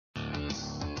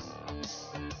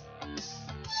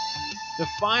The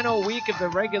final week of the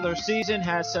regular season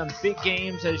has some big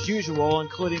games as usual,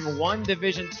 including one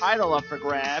division title up for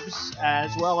grabs,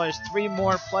 as well as 3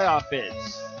 more playoff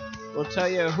bids. We'll tell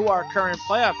you who our current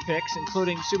playoff picks,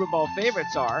 including Super Bowl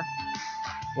favorites, are.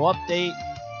 We'll update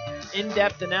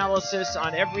in-depth analysis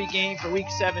on every game for Week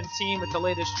 17 with the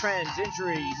latest trends,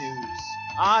 injury news,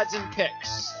 odds, and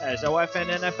picks as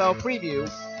OFN NFL Preview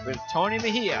with Tony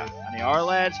Mejia on the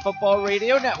Our-Lads Football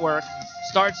Radio Network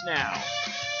starts now.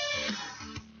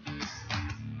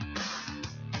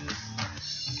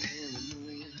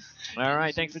 All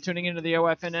right, thanks for tuning into the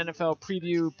OFN NFL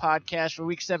Preview podcast for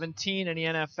Week 17 in the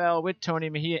NFL with Tony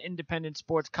Mejia, independent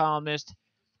sports columnist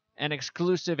and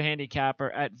exclusive handicapper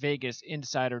at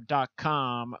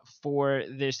VegasInsider.com for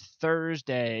this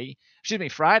Friday.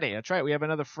 That's right, we have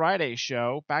another Friday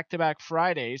show, back-to-back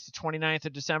Fridays, the 29th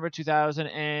of December,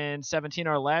 2017,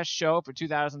 our last show for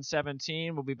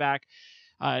 2017. We'll be back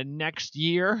next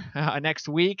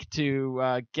week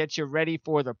to get you ready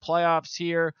for the playoffs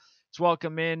here. Let's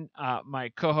welcome in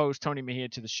my co-host Tony Mejia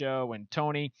to the show. And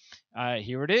Tony,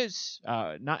 here it is.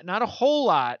 Not a whole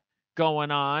lot going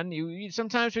on.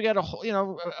 Sometimes we got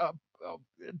a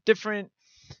different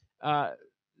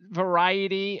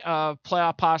variety of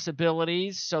playoff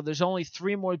possibilities. So there's only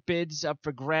 3 more bids up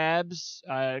for grabs.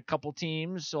 A couple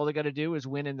teams, all they got to do is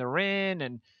win and they're in,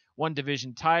 and 1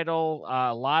 division title.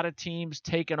 A lot of teams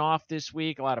taking off this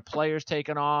week. A lot of players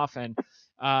taking off, and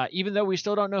even though we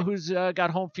still don't know who's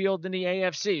got home field in the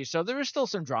AFC. So there is still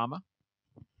some drama.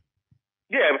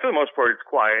 Yeah, but for the most part, it's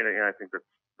quiet. And I think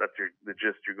that's the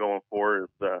gist you're going for. Is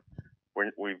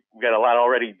we've got a lot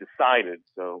already decided.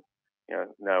 So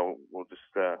now we'll just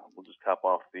top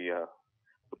off the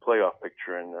playoff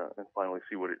picture and finally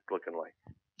see what it's looking like.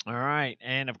 All right,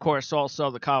 and of course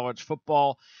also the college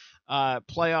football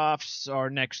playoffs are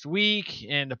next week,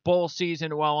 and the bowl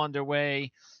season well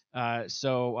underway.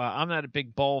 So I'm not a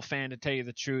big bowl fan, to tell you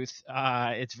the truth.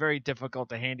 It's very difficult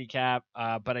to handicap,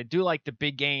 but I do like the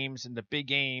big games, and the big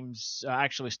games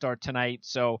actually start tonight.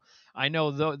 So I know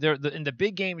in the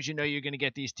big games, you're going to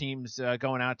get these teams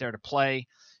going out there to play.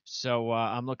 So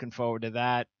I'm looking forward to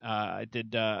that. I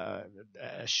did a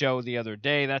show the other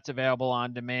day that's available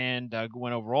on demand.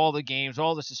 Went over all the games,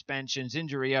 all the suspensions,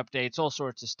 injury updates, all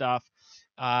sorts of stuff.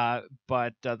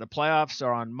 But the playoffs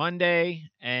are on Monday,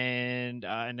 and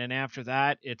then after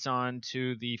that, it's on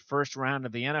to the first round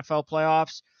of the NFL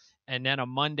playoffs, and then a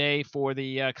Monday for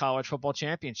the college football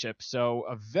championship. So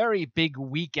a very big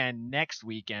weekend next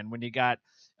weekend when you got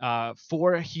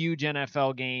 4 huge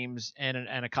NFL games and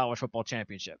a college football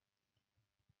championship.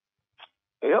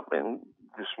 Yep, and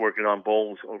just working on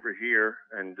bowls over here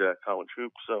and college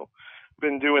hoops. So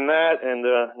been doing that, and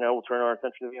now we'll turn our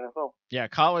attention to the NFL. Yeah,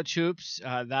 college hoops.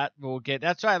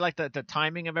 That's why I like the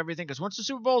timing of everything, because once the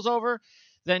Super Bowl's over,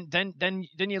 then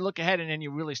you look ahead and then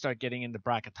you really start getting into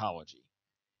bracketology.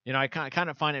 I kind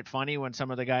of find it funny when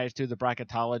some of the guys do the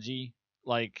bracketology.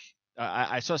 Like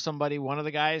I saw one of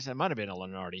the guys, it might have been a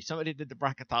Lenardi. Somebody did the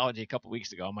bracketology a couple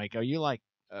weeks ago. I'm like, are you like?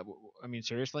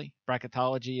 Seriously,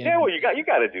 bracketology? Yeah, well, you got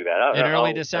to do that in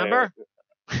early December.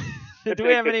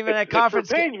 We haven't even had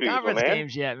conference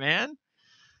games yet, man.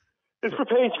 It's for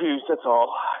page views, that's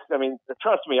all. I mean,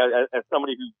 trust me, as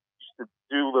somebody who used to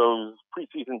do those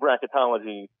preseason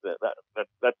bracketologies,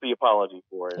 that's the apology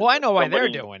for it. Well, I know why they're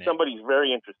doing it. Somebody's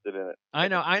very interested in it. I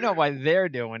know why they're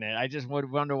doing it. I just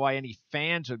would wonder why any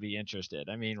fans would be interested.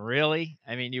 I mean, really?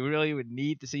 you really would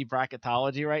need to see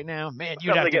bracketology right now? Man,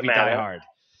 you'd have to be diehard.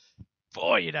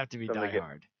 Boy, you'd have to be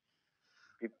diehard.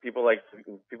 People like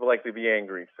to be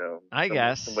angry, so I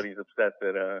guess somebody's upset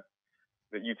that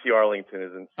UT Arlington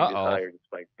isn't seated higher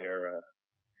despite their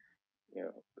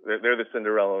they're the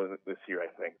Cinderella this year, I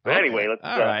think. But anyway, let's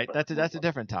all right. That's a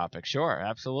different topic. Sure,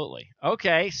 absolutely.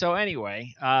 Okay, so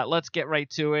anyway, let's get right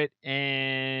to it,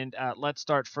 and let's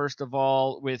start first of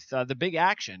all with the big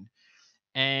action.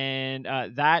 And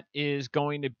that is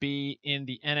going to be in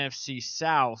the NFC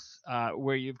South,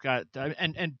 where you've got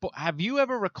and have you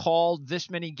ever recalled this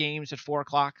many games at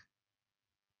 4:00?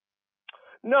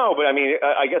 No, but I memean,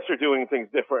 I guess they're doing things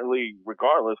differently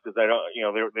regardless, because they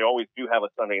always do have a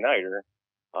Sunday nighter,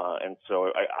 and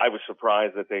so I was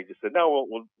surprised that they just said no,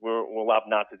 we'll opt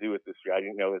not to do it this year. I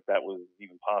didn't know that was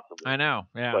even possible. I know,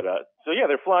 yeah. But so yeah,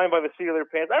 they're flying by the seat of their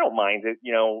pants. I don't mind it,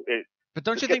 But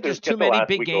don't you think there's too many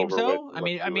big games, though?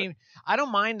 I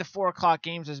don't mind the 4:00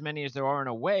 games as many as there are in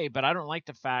a way, but I don't like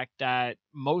the fact that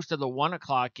most of the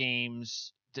 1:00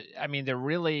 games, they're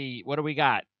really, what do we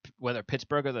got? Whether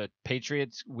Pittsburgh or the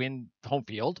Patriots win home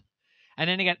field. And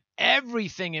then they got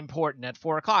everything important at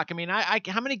 4:00.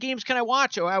 How many games can I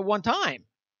watch at one time?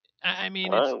 I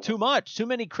mean, it's too much, too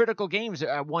many critical games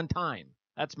at one time.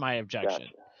 That's my objection.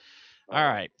 Gotcha. All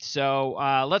right, so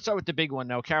let's start with the big one,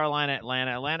 though. Carolina,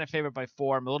 Atlanta. Atlanta favored by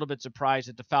 4. I'm a little bit surprised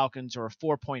that the Falcons are a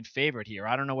 4-point favorite here.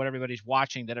 I don't know what everybody's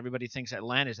watching, that everybody thinks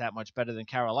Atlanta is that much better than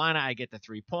Carolina. I get the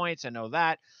 3 points. I know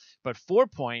that. But 4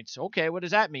 points, okay, what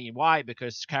does that mean? Why?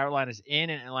 Because Carolina's in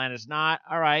and Atlanta's not.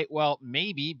 All right, well,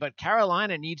 maybe, but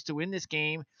Carolina needs to win this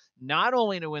game, not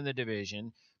only to win the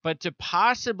division, but to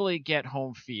possibly get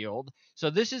home field. So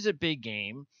this is a big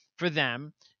game for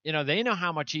them. You know, they know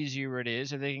how much easier it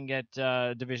is if they can get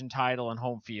division title and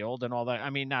home field and all that.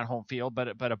 I mean, not home field, but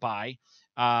a bye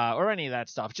or any of that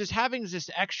stuff. Just having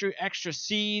just extra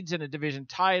seeds and a division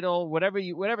title,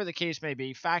 whatever the case may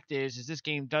be. Fact is this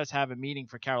game does have a meaning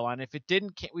for Carolina. If it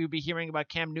didn't, we would be hearing about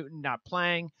Cam Newton not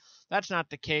playing. That's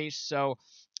not the case. So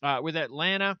with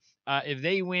Atlanta, if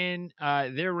they win,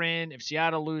 they're in. If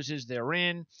Seattle loses, they're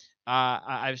in.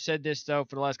 I've said this, though,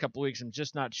 for the last couple of weeks. I'm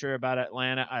just not sure about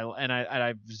Atlanta.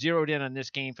 I've zeroed in on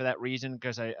this game for that reason,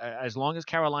 because as long as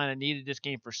Carolina needed this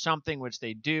game for something, which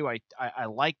they do, I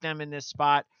like them in this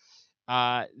spot.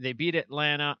 They beat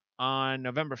Atlanta on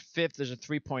November 5th. There's a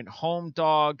 3-point home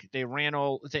dog. They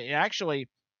actually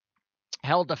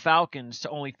held the Falcons to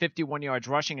only 51 yards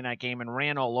rushing in that game and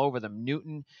ran all over them.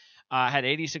 Newton had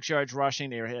 86 yards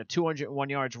rushing. They had 201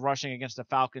 yards rushing against the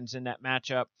Falcons in that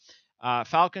matchup.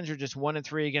 Falcons are just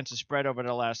 1-3 against the spread over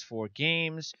the last 4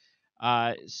 games.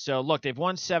 So look, they've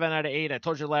won 7 out of 8. I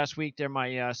told you last week they're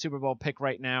my Super Bowl pick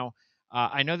right now.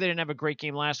 I know they didn't have a great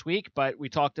game last week, but we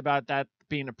talked about that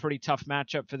being a pretty tough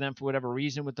matchup for them for whatever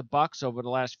reason with the Bucs over the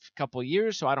last couple of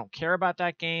years. So I don't care about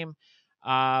that game.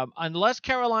 Unless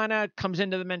Carolina comes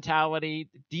into the mentality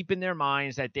deep in their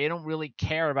minds that they don't really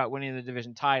care about winning the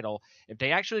division title. If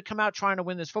they actually come out trying to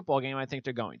win this football game, I think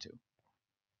they're going to.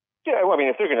 Yeah, well, I mean,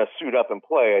 if they're going to suit up and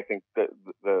play, I think that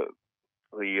the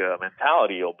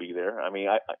mentality will be there. I mean,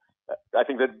 I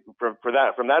think that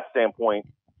from that standpoint,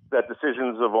 that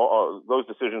those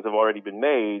decisions have already been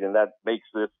made, and that makes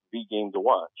this the game to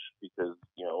watch, because,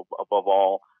 you know, above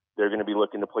all, they're going to be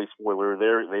looking to play spoiler.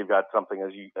 They've got something,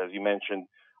 as you mentioned,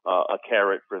 a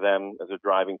carrot for them as a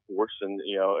driving force, and,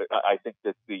 you know, I think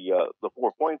that the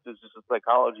 4 points is just the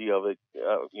psychology of it.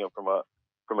 You know, from a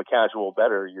casual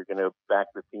bettor, you're going to back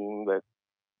the team that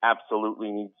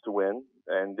absolutely needs to win,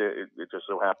 and it just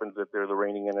so happens that they're the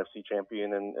reigning NFC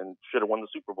champion and should have won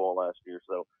the Super Bowl last year.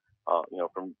 So, you know,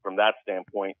 from that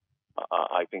standpoint,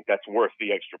 I think that's worth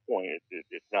the extra point.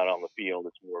 It's not on the field;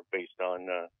 it's more based on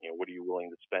you know, what are you willing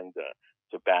to spend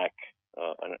to back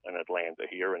an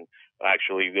Atlanta here. And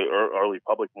actually, the early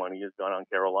public money is done on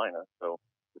Carolina. So,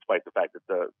 despite the fact that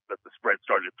the spread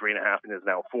started at 3.5 and is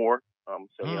now 4.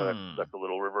 So, you know, that's a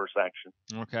little reverse action.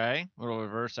 Okay. A little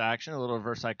reverse action, a little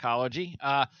reverse psychology.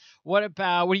 What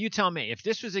do you tell me? If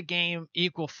this was a game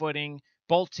equal footing,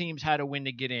 both teams had to win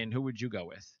to get in, who would you go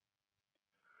with?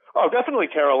 Oh, definitely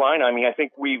Carolina. I mean, I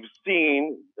think we've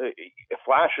seen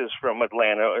flashes from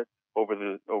Atlanta over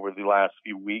the last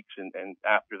few weeks, and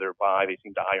after their bye, they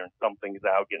seem to iron some things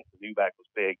out. Getting the new back was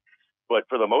big. But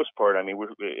for the most part, I mean,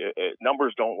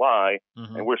 numbers don't lie,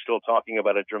 and we're still talking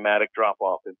about a dramatic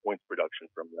drop-off in points production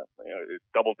from them. You know, it's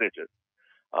double digits.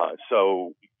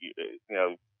 So, you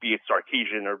know, be it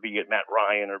Sarkisian or be it Matt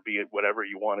Ryan or be it whatever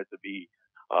you want it to be,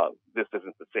 this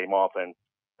isn't the same offense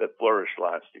that flourished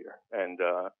last year. And,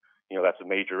 you know, that's a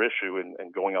major issue.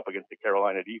 And going up against the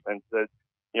Carolina defense that,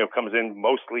 you know, comes in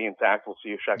mostly intact. We'll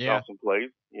see if Shaq Thompson plays.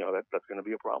 You know, that's going to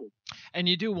be a problem. And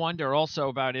you do wonder also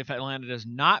about if Atlanta does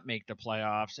not make the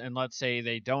playoffs, and let's say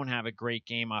they don't have a great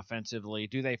game offensively,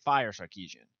 do they fire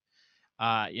Sarkisian?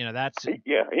 You know, that's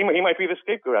he might be the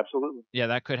scapegoat. Absolutely. Yeah,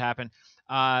 that could happen.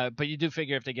 But you do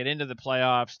figure if they get into the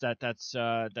playoffs,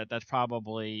 that's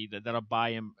probably that'll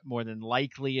buy him more than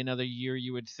likely another year,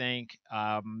 you would think.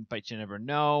 But you never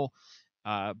know.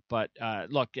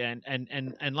 Look,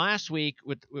 and last week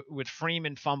with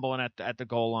Freeman fumbling at the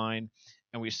goal line,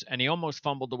 and he almost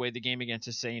fumbled away the game against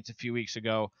the Saints a few weeks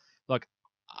ago. Look,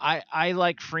 I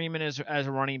like Freeman as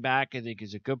a running back. I think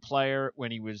he's a good player.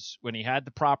 When he had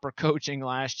the proper coaching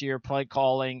last year, play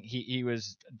calling, he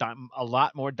was a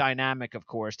lot more dynamic, of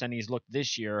course, than he's looked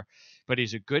this year. But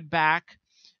he's a good back.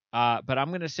 But I'm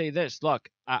going to say this. Look,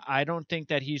 I don't think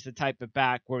that he's the type of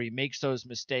back where he makes those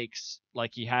mistakes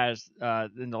like he has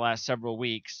in the last several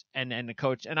weeks. And the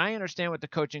coach, and I understand what the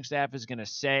coaching staff is going to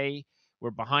say.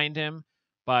 We're behind him,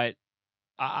 but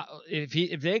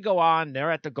if they go on,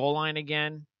 they're at the goal line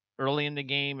again early in the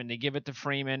game, and they give it to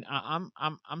Freeman.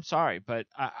 I'm sorry, but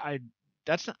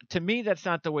that's not, to me, that's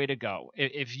not the way to go.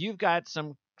 If you've got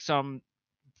some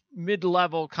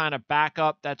mid-level kind of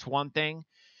backup, that's one thing.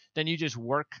 Then you just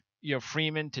work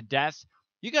Freeman to death.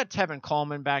 You got Tevin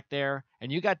Coleman back there,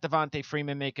 and you got Devontae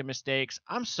Freeman making mistakes.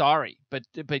 I'm sorry, but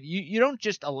you don't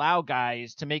just allow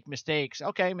guys to make mistakes.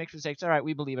 Okay, makes mistakes. All right,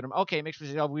 we believe in him. Okay, makes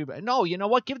mistakes. No, you know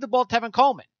what? Give the ball to Tevin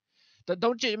Coleman.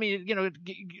 Don't you? I mean,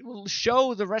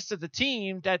 show the rest of the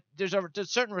team that there's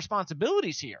certain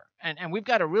responsibilities here, and we've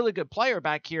got a really good player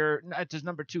back here at his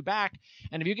number 2 back.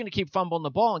 And if you're going to keep fumbling the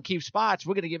ball and keep spots,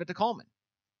 we're going to give it to Coleman.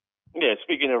 Yeah,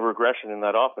 speaking of regression in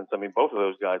that offense, I mean, both of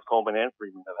those guys, Coleman and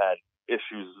Freeman, have had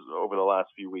issues over the last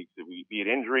few weeks, be it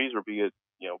injuries or be it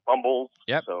fumbles.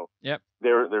 Yep. So yep.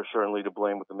 They're certainly to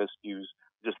blame with the miscues.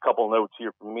 Just a couple notes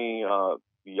here from me.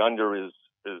 The under is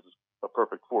a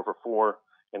perfect 4 for 4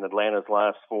 in Atlanta's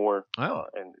last 4. Oh.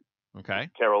 And okay.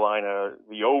 Carolina,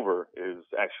 the over is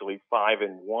actually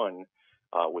 5-1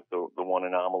 with the one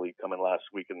anomaly coming last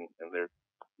week, and they're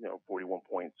 41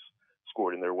 points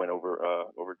scored in their win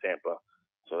over Tampa.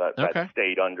 So that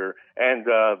stayed under. And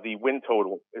the win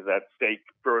total is at stake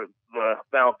for the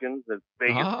Falcons. As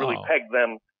Vegas really pegged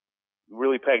them.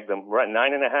 We're at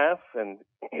 9.5, and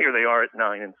here they are at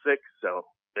 9-6. So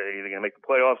they're either going to make the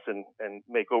playoffs and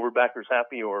make overbackers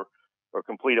happy, or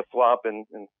complete a flop, and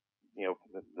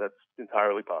that's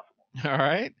entirely possible. All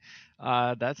right.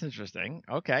 That's interesting.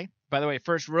 Okay. By the way,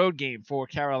 first road game for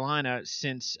Carolina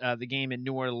since the game in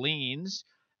New Orleans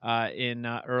in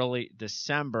early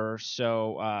December.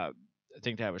 So I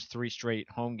think that was 3 straight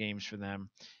home games for them.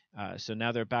 So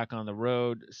now they're back on the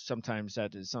road. Sometimes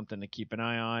that is something to keep an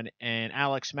eye on. And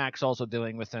Alex Mack's also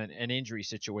dealing with an injury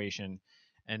situation.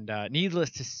 And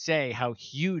needless to say how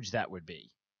huge that would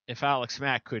be if Alex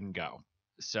Mack couldn't go.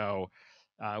 So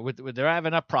with they're having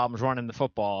enough problems running the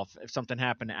football if something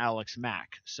happened to Alex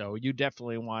Mack. So you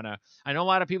definitely want to – I know a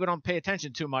lot of people don't pay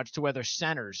attention too much to whether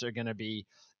centers are going to be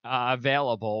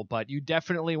available, but you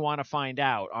definitely want to find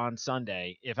out on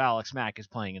Sunday if Alex Mack is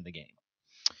playing in the game.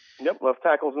 Yep, left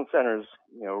tackles and centers,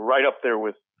 right up there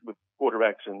with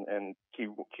quarterbacks and key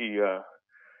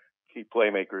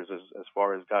playmakers as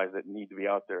far as guys that need to be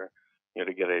out there,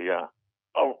 to get a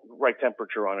right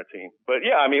temperature on a team. But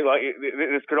yeah, I mean,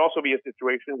 this could also be a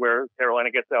situation where Carolina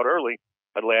gets out early.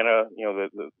 Atlanta,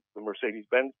 the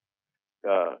Mercedes-Benz,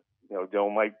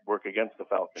 dome might work against the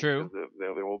Falcons. True.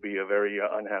 There will be a very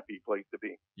unhappy place to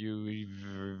be.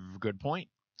 Good point.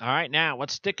 All right, now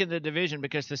let's stick in the division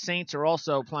because the Saints are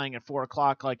also playing at 4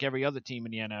 o'clock like every other team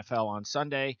in the NFL on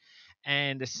Sunday.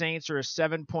 And the Saints are a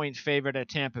 7-point favorite at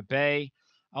Tampa Bay.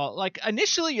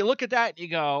 Initially you look at that and you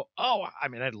go, oh, I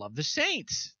mean, I'd love the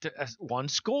Saints. 1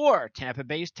 score. Tampa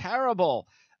Bay's terrible.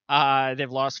 They've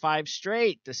lost 5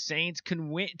 straight. The Saints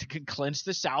can clinch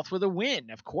the South with a win.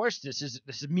 Of course,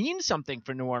 this means something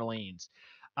for New Orleans.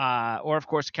 Or, of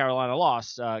course, Carolina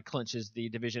loss clinches the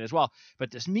division as well.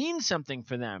 But this means something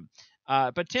for them.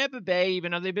 But Tampa Bay,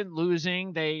 even though they've been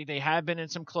losing, they have been in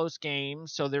some close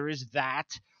games. So there is that.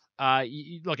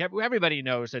 Look, everybody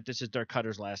knows that this is Dirk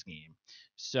Cutter's last game.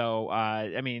 So,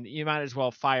 I mean, you might as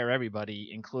well fire everybody,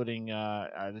 including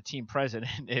the team president,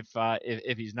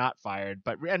 if he's not fired.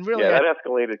 But and really, yeah, that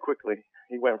escalated quickly.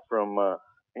 He went from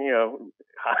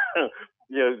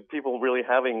people really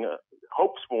having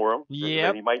hopes for him. Yeah,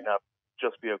 that he might not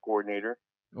just be a coordinator.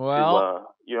 Well,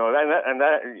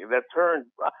 that turn.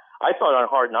 I thought on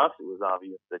Hard Knocks it was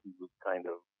obvious that he was kind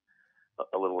of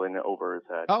a little in over his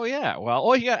head. Oh yeah,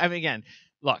 well, I mean, again,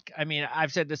 look, I mean,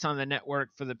 I've said this on the network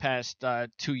for the past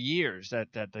 2 years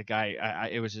that the guy,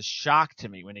 it was a shock to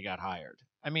me when he got hired.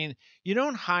 I mean, you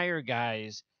don't hire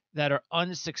guys that are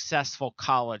unsuccessful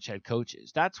college head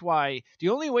coaches. That's why the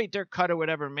only way Dirk Cutter would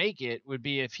ever make it would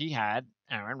be if he had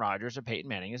Aaron Rodgers or Peyton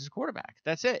Manning as his quarterback.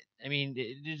 That's it. I mean,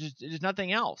 there's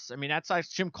nothing else. I mean, that's like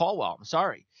Jim Caldwell. I'm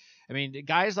sorry. I mean,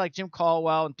 guys like Jim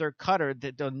Caldwell and Dirk Cutter,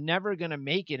 they're never going to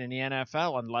make it in the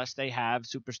NFL unless they have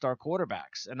superstar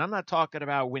quarterbacks. And I'm not talking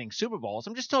about winning Super Bowls.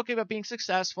 I'm just talking about being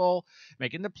successful,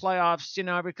 making the playoffs,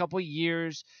 every couple of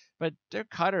years. But Dirk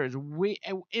Cutter is way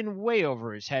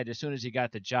over his head as soon as he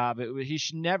got the job. He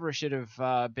never should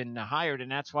have been hired, and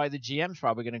that's why the GM's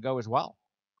probably going to go as well,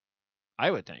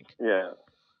 I would think. Yeah.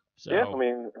 So, yeah, I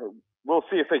mean, we'll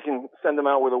see if they can send him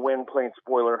out with a win, playing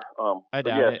spoiler. I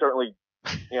doubt it. Certainly.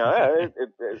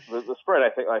 The spread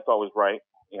I thought was right.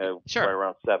 Sure. Right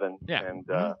around 7. Yeah. And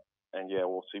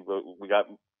we'll see. We got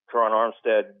Teron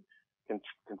Armstead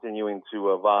continuing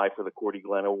to vie for the Cordy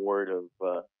Glenn Award of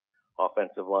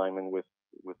offensive lineman with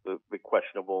the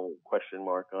questionable question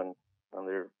mark on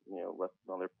their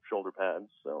on their shoulder pads.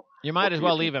 So you might as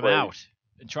well leave him out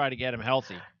and try to get him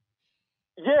healthy.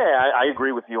 Yeah, I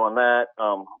agree with you on that.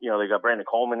 They got Brandon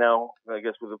Coleman now, I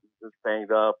guess, with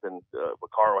banged up, and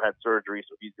Vaccaro had surgery,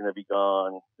 so he's going to be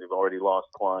gone. They've already lost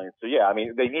clients. So, yeah, I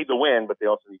mean, they need to win, but they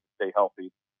also need to stay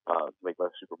healthy to make my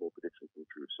Super Bowl predictions come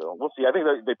true. So we'll see. I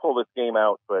think they pull this game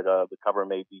out, but the cover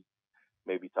may be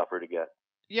tougher to get.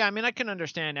 Yeah, I mean, I can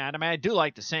understand that. I mean, I do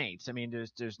like the Saints. I mean,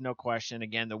 there's no question.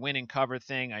 Again, the win and cover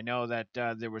thing. I know that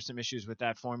there were some issues with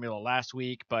that formula last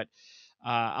week, but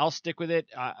I'll stick with it.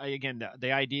 Again,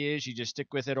 the idea is you just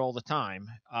stick with it all the time,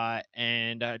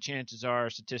 and chances are,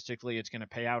 statistically, it's going to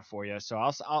pay out for you. So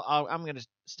I'm going to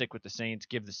stick with the Saints.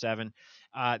 Give the 7.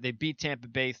 They beat Tampa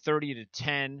Bay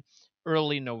 30-10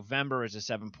 early November as a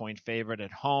 7-point favorite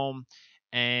at home.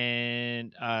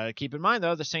 And keep in mind,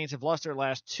 though, the Saints have lost their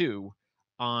last 2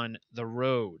 on the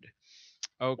road.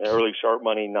 Okay. Early sharp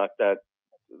money knocked that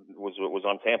was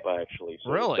on Tampa actually.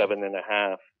 So really?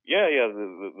 7.5. Yeah.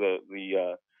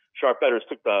 The sharp bettors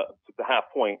took the half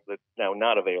point that's now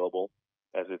not available,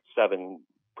 as it's 7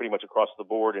 pretty much across the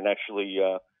board. And actually,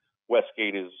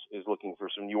 Westgate is looking for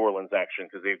some New Orleans action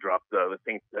because they've dropped the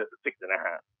Saints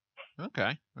 6.5.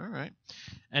 Okay. All right.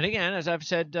 And again, as I've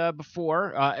said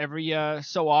before, every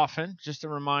so often, just to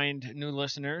remind new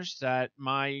listeners that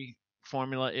my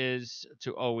formula is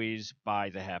to always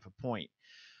buy the half a point.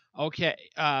 Okay,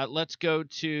 let's go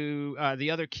to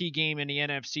the other key game in the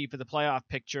NFC for the playoff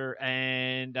picture,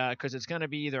 and because it's going to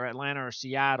be either Atlanta or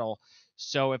Seattle.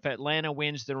 So if Atlanta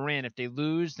wins, they're in. If they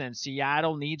lose, then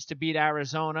Seattle needs to beat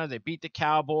Arizona. They beat the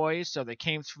Cowboys, so they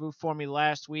came through for me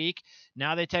last week.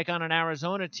 Now they take on an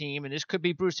Arizona team, and this could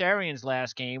be Bruce Arians'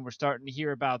 last game. We're starting to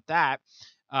hear about that.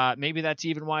 Maybe that's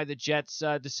even why the Jets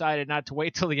decided not to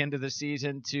wait till the end of the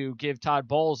season to give Todd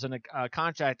Bowles a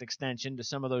contract extension to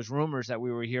some of those rumors that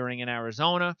we were hearing in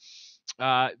Arizona.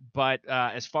 But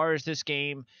as far as this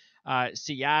game,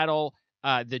 Seattle,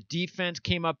 the defense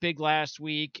came up big last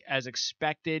week as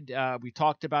expected. We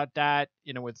talked about that,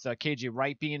 with KJ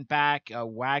Wright being back,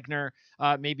 Wagner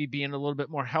maybe being a little bit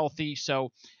more healthy.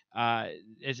 So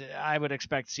I would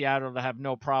expect Seattle to have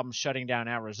no problem shutting down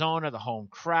Arizona, the home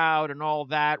crowd, and all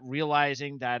that,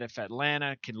 realizing that if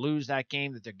Atlanta can lose that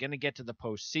game, that they're going to get to the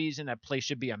postseason. That place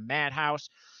should be a madhouse.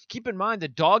 Keep in mind, the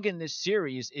dog in this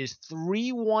series is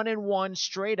 3-1-1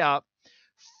 straight up,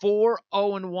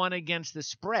 4-0-1 against the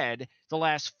spread, the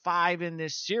last 5 in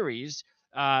this series.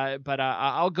 But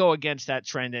I'll go against that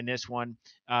trend in this one.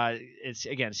 It's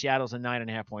again, Seattle's a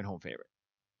 9.5-point home favorite.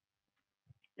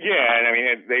 Yeah, and I mean,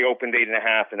 they opened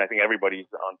 8.5, and I think everybody's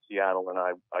on Seattle, and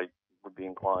I would be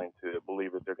inclined to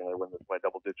believe that they're going to win this by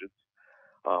double digits.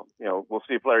 We'll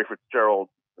see if Larry Fitzgerald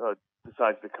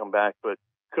decides to come back, but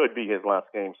could be his last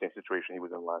game, same situation he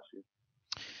was in last year.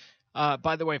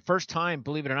 By the way, first time,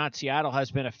 believe it or not, Seattle has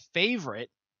been a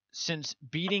favorite since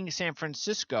beating San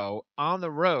Francisco on the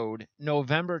road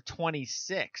November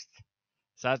 26th.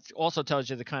 So that also tells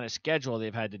you the kind of schedule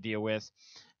they've had to deal with.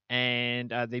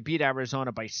 And they beat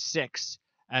Arizona by 6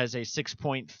 as a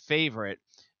 6-point favorite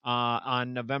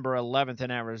on November 11th in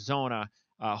Arizona,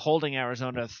 holding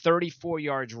Arizona 34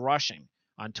 yards rushing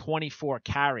on 24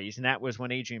 carries. And that was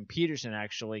when Adrian Peterson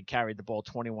actually carried the ball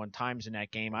 21 times in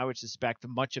that game. I would suspect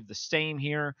much of the same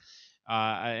here.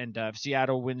 And if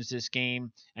Seattle wins this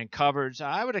game and covers,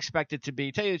 I would expect it to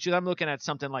be, tell you the truth, I'm looking at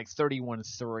something like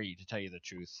 31-3, to tell you the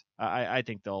truth. I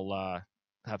think they'll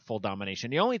have full domination.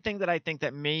 The only thing that I think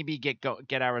that maybe get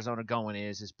Arizona going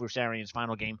is Bruce Arians'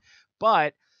 final game.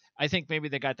 But I think maybe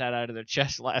they got that out of their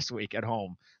chest last week at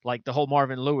home. Like the whole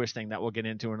Marvin Lewis thing that we'll get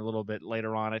into in a little bit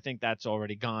later on. I think that's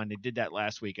already gone. They did that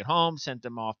last week at home, sent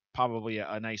them off probably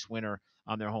a nice winner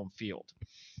on their home field.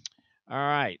 All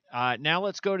right. Now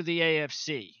let's go to the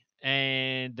AFC.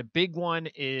 And the big one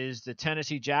is the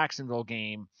Tennessee-Jacksonville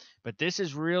game. But this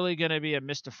is really going to be a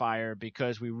mystifier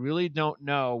because we really don't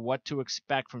know what to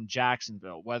expect from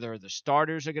Jacksonville, whether the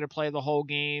starters are going to play the whole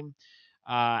game,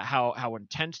 how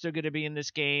intense they're going to be in this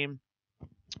game.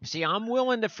 See, I'm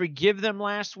willing to forgive them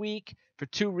last week for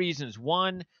 2 reasons.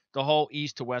 One, the whole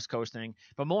East to West Coast thing.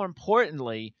 But more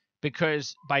importantly,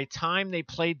 because by the time they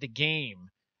played the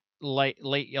game late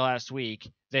last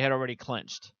week, they had already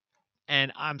clinched.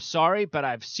 And I'm sorry, but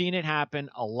I've seen it happen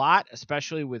a lot,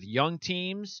 especially with young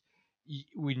teams.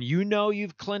 When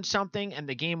you've clinched something and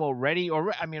the game already,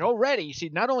 see,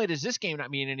 not only does this game not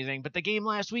mean anything, but the game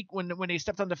last week when they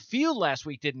stepped on the field last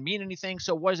week didn't mean anything.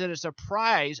 So was it a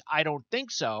surprise? I don't think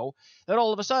so. That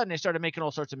all of a sudden they started making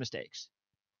all sorts of mistakes.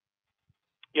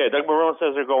 Yeah, Doug Marrone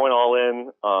says they're going all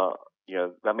in.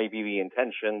 That may be the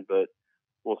intention, but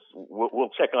we'll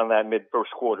check on that mid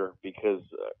first quarter because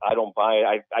I don't buy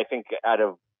it. I think out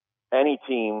of any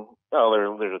team,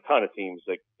 there's a ton of teams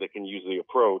that can usually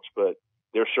approach, but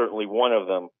they're certainly one of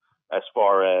them as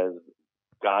far as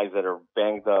guys that are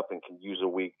banged up and can use a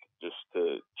week just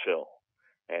to chill.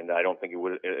 And I don't think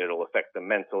it'll affect them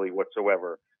mentally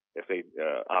whatsoever if they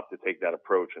opt to take that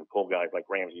approach and pull guys like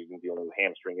Ramsey who's been dealing with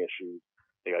hamstring issues.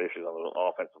 They got issues on the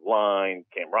offensive line.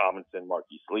 Cam Robinson,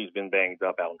 Marquise Lee's been banged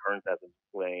up. Alan Hearns hasn't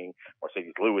been playing.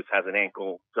 Mercedes Lewis has an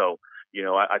ankle. So,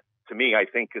 to me, I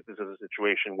think that this is a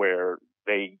situation where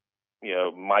they,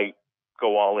 might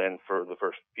go all in for the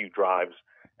first few drives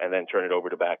and then turn it over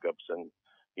to backups. And,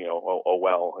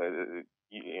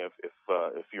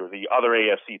 if you're the other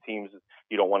AFC teams,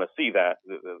 you don't want to see that,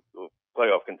 the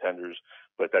playoff contenders,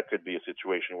 but that could be a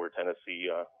situation where Tennessee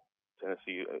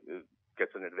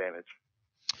gets an advantage.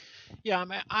 Yeah,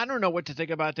 I don't know what to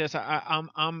think about this.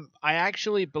 I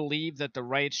actually believe that the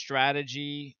right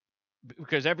strategy,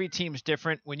 because every team's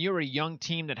different. When you're a young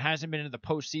team that hasn't been in the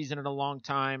postseason in a long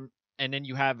time, and then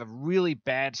you have a really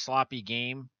bad, sloppy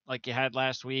game like you had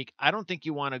last week, I don't think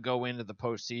you want to go into the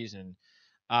postseason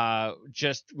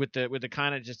just with the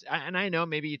kind of just. And I know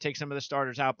maybe you take some of the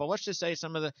starters out, but let's just say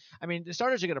the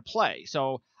starters are going to play,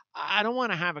 so I don't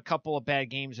want to have a couple of bad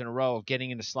games in a row of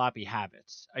getting into sloppy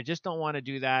habits. I just don't want to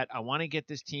do that. I want to get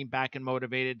this team back and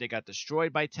motivated. They got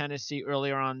destroyed by Tennessee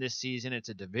earlier on this season. It's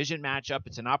a division matchup.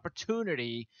 It's an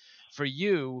opportunity for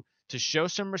you to show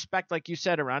some respect, like you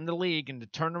said, around the league and to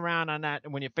turn around on that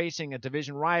when you're facing a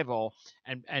division rival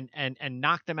and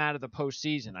knock them out of the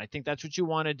postseason. I think that's what you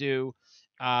want to do.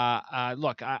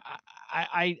 Look,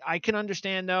 I can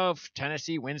understand though if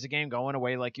Tennessee wins the game going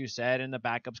away, like you said, and the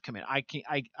backups come in. I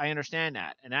understand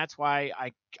that, and that's why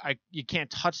you can't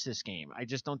touch this game. I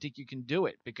just don't think you can do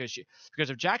it because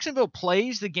if Jacksonville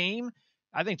plays the game,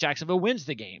 I think Jacksonville wins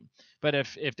the game. But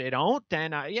if they don't,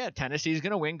 then Tennessee's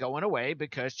going to win going away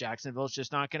because Jacksonville's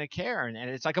just not going to care, and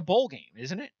it's like a bowl game,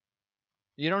 isn't it?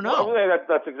 You don't know. Well,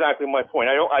 that's exactly my point.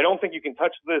 I don't think you can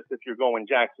touch this if you're going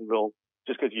Jacksonville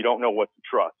just because you don't know what to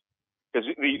trust. Because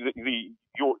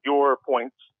your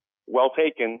points well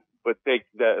taken, but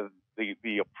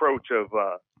the approach of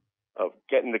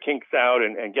getting the kinks out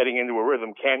and getting into a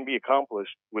rhythm can be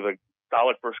accomplished with a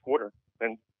solid first quarter.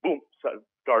 And boom,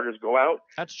 starters go out.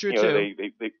 That's true too.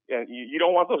 And you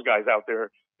don't want those guys out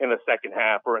there in the second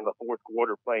half or in the fourth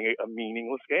quarter playing a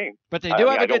meaningless game. But they do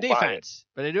have a good defense.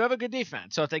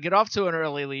 So if they get off to an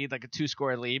early lead, like a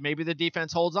 2-score lead, maybe the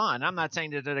defense holds on. I'm not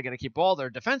saying that they're going to keep all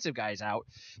their defensive guys out.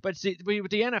 But see,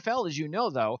 with the NFL, as you know,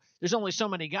 though, there's only so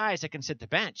many guys that can sit the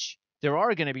bench. There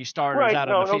are going to be starters out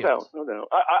on the field. No doubt.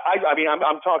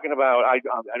 I'm talking about, I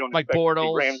don't like expect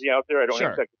Bortles. to see Ramsey out there. I don't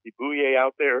expect to see Bouye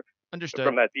out there. Understood.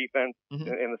 From that defense in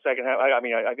the second half. I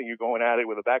think you're going at it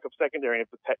with a backup secondary. And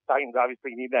if the Titans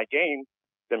obviously need that game,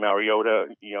 then Mariota,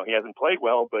 he hasn't played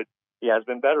well, but he has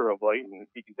been better of late, and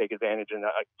he can take advantage. And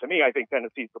to me, I think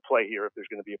Tennessee's the play here if there's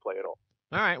going to be a play at all.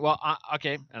 All right. Well,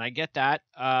 okay, and I get that.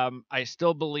 I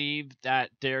still believe that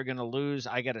they're going to lose.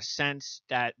 I get a sense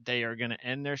that they are going to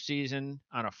end their season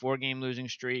on a 4-game losing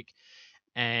streak,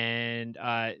 and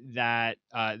that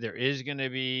there is going to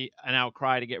be an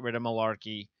outcry to get rid of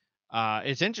Mularkey.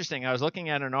 It's interesting. I was looking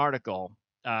at an article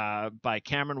by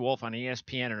Cameron Wolfe on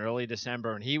ESPN in early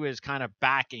December, and he was kind of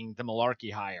backing the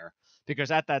Mularkey hire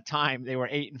because at that time they were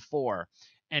 8-4,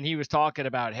 and he was talking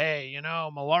about, hey,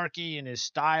 Mularkey and his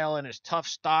style and his tough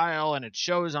style, and it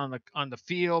shows on the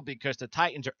field because the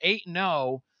Titans are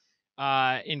 8-0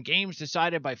 in games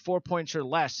decided by 4 points or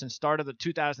less since start of the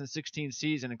 2016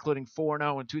 season, including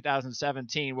 4-0 in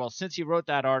 2017. Well, since he wrote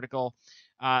that article,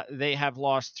 they have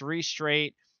lost 3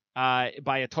 straight. By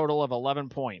a total of 11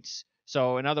 points.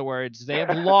 So, in other words, they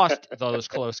have lost those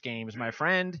close games, my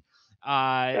friend.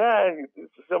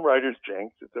 Some writers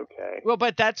jinx. It's okay. Well,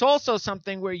 but that's also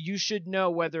something where you should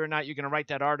know whether or not you're going to write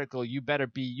that article. You better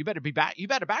back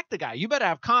the guy. You better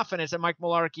have confidence that Mike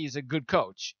Mularkey is a good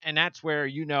coach, and that's where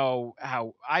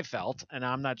how I felt. And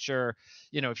I'm not sure,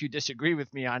 if you disagree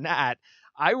with me on that.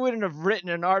 I wouldn't have written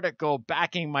an article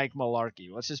backing Mike Mularkey.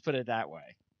 Let's just put it that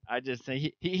way. I just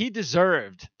think he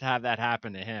deserved to have that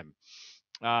happen to him.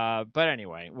 But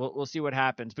anyway, we'll see what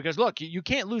happens. Because, look, you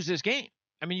can't lose this game.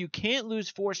 I mean, you can't lose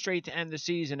 4 straight to end the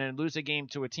season and lose a game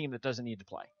to a team that doesn't need to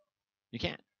play. You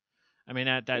can't. I mean,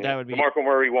 that would be – DeMarco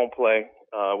Murray won't play.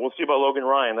 We'll see about Logan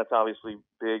Ryan. That's obviously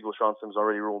big. LaShawn Sims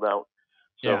already ruled out.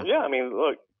 So, I mean,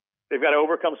 look, they've got to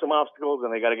overcome some obstacles,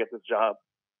 and they got to get this job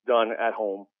done at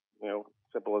home.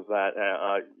 Simple as that.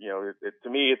 To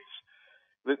me, it's –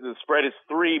 the spread is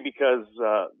 3 because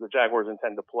the Jaguars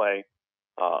intend to play,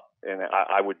 and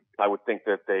I would think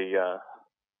that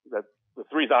that the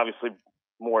 3 is obviously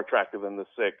more attractive than the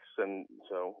 6, and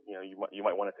so you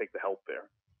might want to take the help there.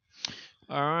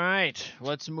 All right,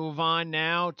 let's move on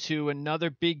now to another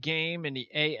big game in the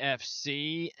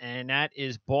AFC, and that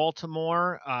is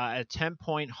Baltimore, a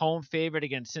 10-point home favorite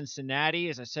against Cincinnati.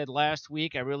 As I said last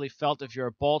week, I really felt if you're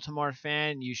a Baltimore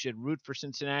fan, you should root for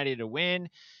Cincinnati to win,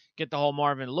 get the whole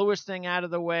Marvin Lewis thing out of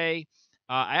the way.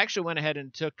 I actually went ahead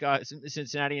and took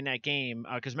Cincinnati in that game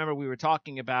because remember we were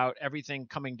talking about everything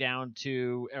coming down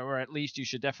to, or at least you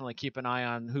should definitely keep an eye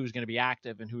on who's going to be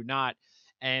active and who not.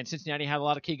 And Cincinnati had a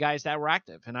lot of key guys that were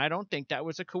active. And I don't think that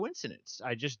was a coincidence.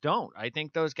 I just don't. I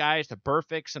think those guys, the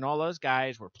Burficts and all those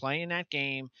guys, were playing that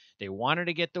game. They wanted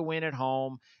to get the win at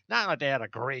home. Not like they had a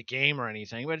great game or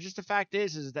anything, but just the fact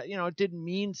is that, it didn't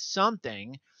mean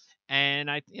something.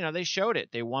 And they showed it.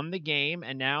 They won the game,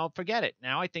 and now forget it.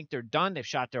 Now I think they're done. They've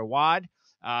shot their wad.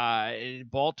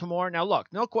 Baltimore. Now, look,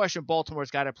 no question, Baltimore's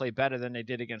got to play better than they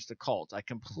did against the Colts. I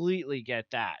completely get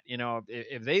that.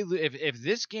 If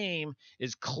this game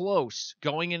is close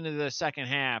going into the second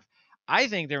half, I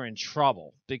think they're in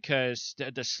trouble because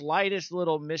the slightest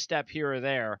little misstep here or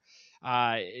there,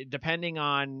 depending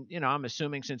on, I'm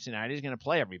assuming Cincinnati is going to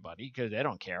play everybody because they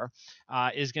don't care,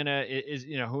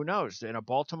 who knows?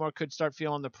 Baltimore could start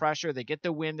feeling the pressure. They get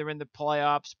the win. They're in the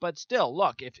playoffs. But still,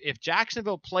 look, if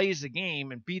Jacksonville plays the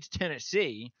game and beats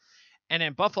Tennessee and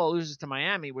then Buffalo loses to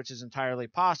Miami, which is entirely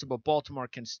possible, Baltimore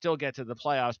can still get to the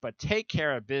playoffs, but take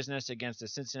care of business against a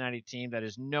Cincinnati team that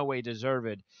is no way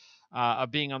deserved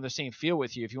of being on the same field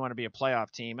with you if you want to be a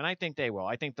playoff team, and I think they will.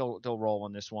 I think they'll roll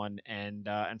on this one and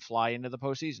fly into the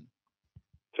postseason.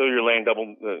 So you're laying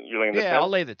double. You're laying the 10? I'll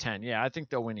lay the 10. Yeah, I think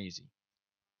they'll win easy.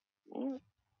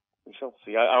 We shall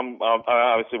see. I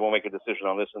obviously won't make a decision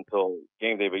on this until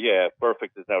game day, but yeah,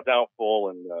 Perfect is now doubtful,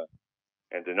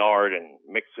 and Denard and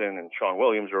Mixon and Sean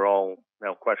Williams are all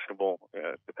now questionable,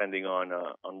 depending on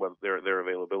whether their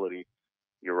availability.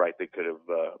 You're right; they could have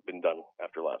been done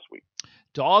after last week.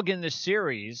 Dog in the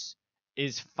series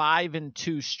is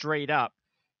 5-2 straight up,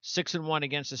 6-1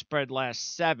 against the spread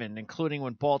last 7, including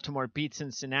when Baltimore beat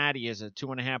Cincinnati as a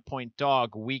 2.5-point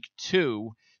dog week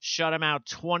 2, shut them out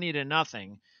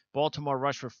 20-0. Baltimore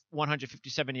rushed for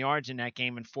 157 yards in that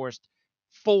game and forced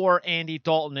 4 Andy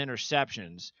Dalton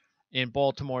interceptions in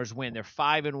Baltimore's win. They're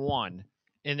 5-1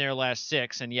 in their last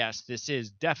 6, and yes, this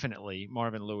is definitely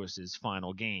Marvin Lewis's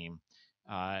final game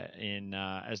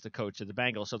as the coach of the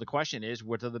Bengals. So the question is,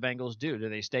 what do the Bengals do? Do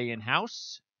they stay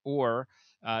in-house or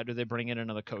do they bring in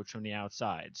another coach from the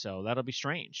outside? So that'll be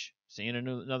strange, seeing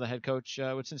another head coach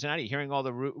with Cincinnati. Hearing all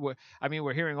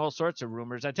we're hearing all sorts of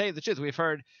rumors. I tell you the truth,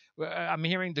 I'm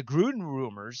hearing the Gruden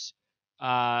rumors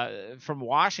from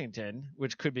Washington,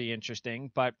 which could be interesting.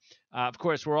 But of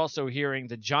course, we're also hearing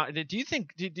the John. Do you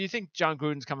think John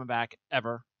Gruden's coming back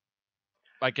ever?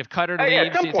 Like if Cutter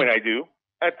leaves, at some point I do.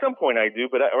 At some point I do,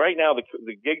 but right now the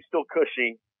gig's still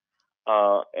cushy,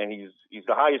 and he's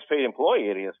the highest paid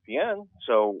employee at ESPN.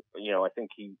 So I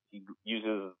think he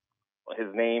uses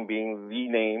his name being the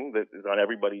name that is on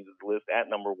everybody's list at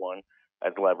number one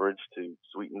as leverage to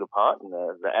sweeten the pot, and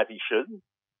as he should.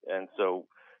 And so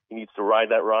he needs to ride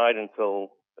that ride until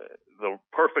the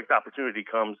perfect opportunity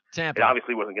comes. Tampa. It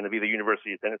obviously wasn't going to be the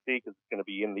University of Tennessee because it's going to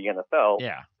be in the NFL.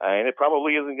 Yeah. And it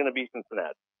probably isn't going to be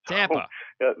Cincinnati. Tampa.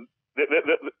 So,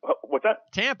 what's that?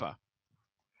 Tampa.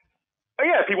 Oh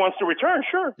yeah, if he wants to return,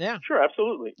 sure. Yeah. Sure,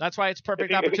 absolutely. That's why it's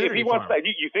perfect opportunity. If he wants for him. that,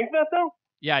 you think that though?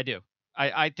 Yeah, I do.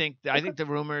 I think the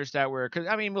rumors that were, because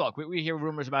look, we hear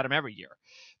rumors about him every year,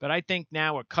 but I think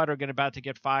now with Cutter about to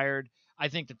get fired, I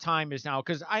think the time is now,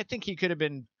 because I think he could have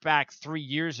been back 3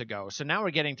 years ago. So now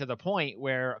we're getting to the point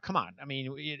where, come on,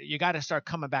 you got to start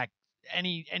coming back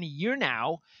any year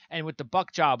now, and with the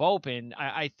Buck job open,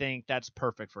 I think that's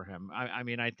perfect for him.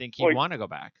 I think he'd want to go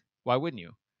back. Why wouldn't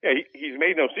you? Yeah, he's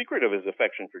made no secret of his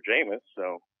affection for Jameis,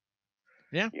 so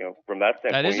yeah, from that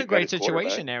standpoint, that is a great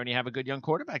situation there, and you have a good young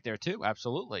quarterback there too.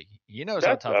 Absolutely, he knows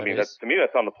how tough it is. To me,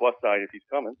 that's on the plus side if he's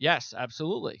coming. Yes,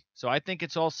 absolutely. So I think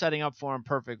it's all setting up for him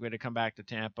perfectly to come back to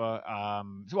Tampa.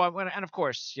 And of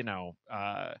course,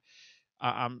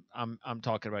 I'm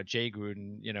talking about Jay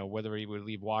Gruden. Whether he would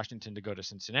leave Washington to go to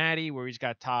Cincinnati, where he's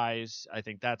got ties. I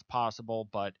think that's possible,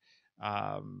 but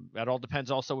that all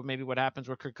depends also with maybe what happens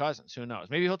with Kirk Cousins. Who knows?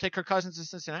 Maybe he'll take Kirk Cousins to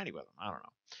Cincinnati with him. I don't know.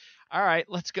 All right,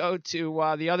 let's go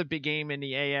to the other big game in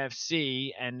the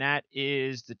AFC, and that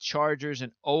is the Chargers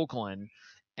in Oakland.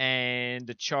 And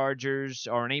the Chargers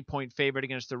are an 8-point favorite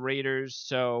against the Raiders.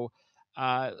 So,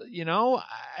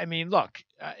 look,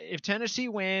 if Tennessee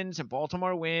wins and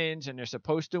Baltimore wins and they're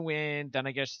supposed to win, then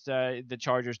I guess the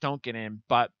Chargers don't get in.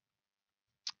 But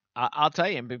I'll tell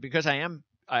you, because I am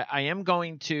I am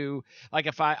going to, like,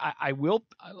 if I will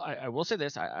say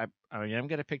this, I am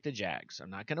going to pick the Jags. I'm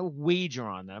not going to wager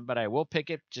on them, but I will pick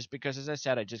it just because, as I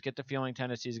said, I just get the feeling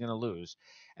Tennessee is going to lose.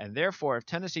 And therefore, if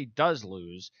Tennessee does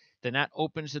lose, then that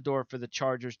opens the door for the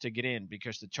Chargers to get in,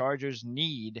 because the Chargers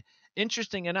need,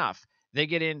 interesting enough, they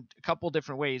get in a couple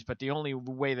different ways, but the only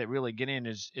way that really get in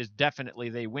is definitely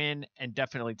they win and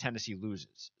definitely Tennessee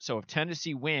loses. So if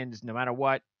Tennessee wins, no matter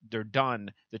what, they're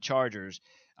done, the Chargers.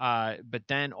 But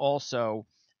then also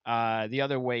the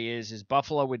other way is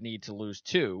Buffalo would need to lose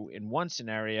 2 in one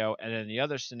scenario, and then the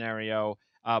other scenario,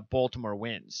 Baltimore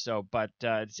wins. So, but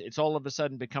it's all of a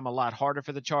sudden become a lot harder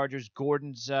for the Chargers.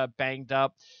 Gordon's banged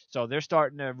up, so they're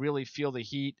starting to really feel the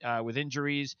heat with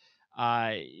injuries.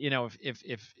 If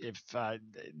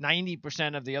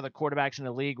 90% of the other quarterbacks in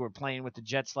the league were playing with the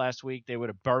Jets last week, they would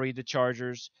have buried the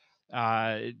Chargers.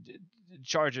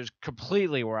 Chargers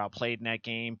completely were outplayed in that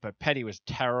game, but Petty was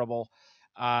terrible.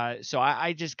 So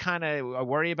I just kind of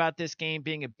worry about this game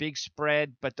being a big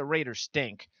spread, but the Raiders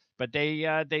stink. But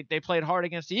they played hard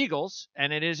against the Eagles,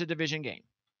 and it is a division game.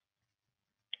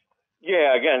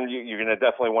 Yeah, again, you're going to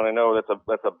definitely want to know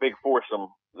that's a big foursome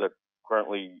that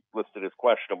currently listed as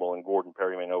questionable in Gordon,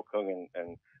 Perryman, Okung,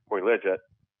 and Corey Liggett.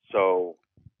 So,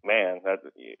 man,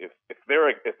 if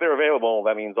they're available,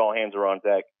 that means all hands are on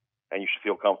deck, and you should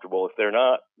feel comfortable. If they're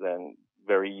not, then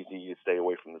very easy to stay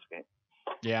away from this game.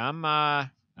 Yeah,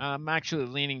 I'm actually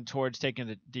leaning towards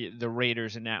taking the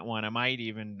Raiders in that one. I might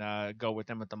even go with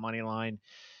them at the money line.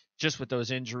 Just with those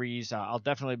injuries, I'll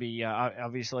definitely be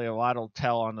obviously a lot will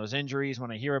tell on those injuries when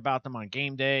I hear about them on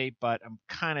game day, but I'm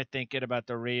kind of thinking about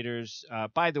the Raiders.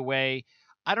 By the way,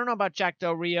 I don't know about Jack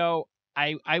Del Rio.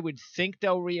 I would think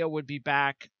Del Rio would be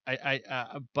back.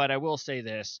 But I will say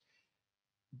this: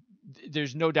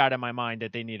 there's no doubt in my mind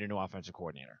that they need a new offensive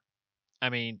coordinator. I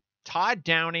mean, Todd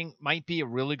Downing might be a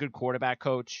really good quarterback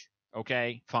coach.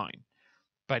 Okay, fine,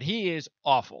 but he is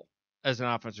awful as an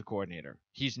offensive coordinator.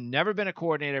 He's never been a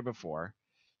coordinator before.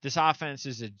 This offense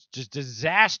is just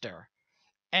disaster,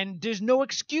 and there's no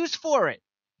excuse for it.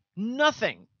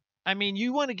 Nothing. I mean,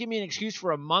 you want to give me an excuse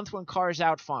for a month when Carr's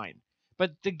out, fine.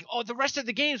 But the rest of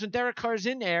the games when Derek Carr's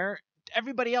in there,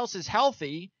 everybody else is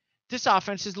healthy. This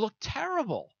offense has looked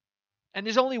terrible. And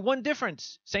there's only one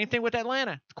difference. Same thing with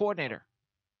Atlanta, the coordinator.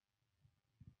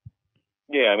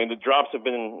 Yeah, I mean, the drops have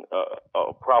been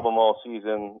a problem all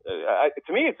season.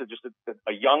 To me, it's just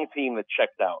a young team that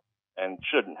checked out and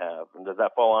shouldn't have. And does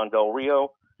that fall on Del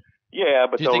Rio? Yeah,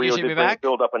 but Del Rio did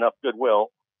build up enough goodwill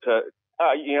to,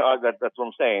 that's what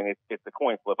I'm saying. It's a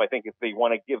coin flip. I think if they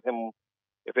want to give him,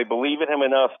 if they believe in him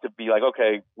enough to be like,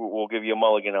 okay, we'll give you a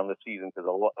mulligan on the season because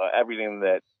everything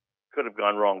that could have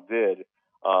gone wrong did.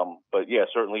 But yeah,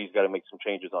 certainly he's got to make some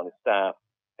changes on his staff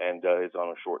and is on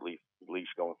a short leash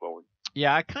going forward.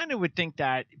 Yeah, I kind of would think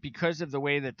that because of the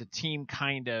way that the team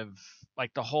kind of,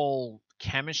 like the whole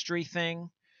chemistry thing,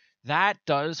 that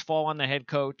does fall on the head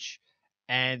coach,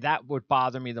 and that would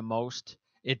bother me the most.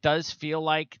 It does feel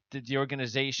like the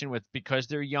organization, because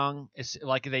they're young, it's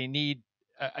like they need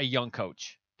a young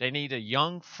coach. They need a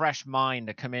young, fresh mind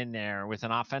to come in there with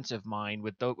an offensive mind,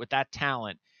 with that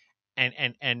talent,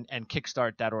 and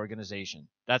kickstart that organization.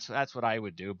 That's what I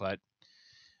would do, but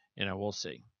we'll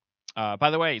see. By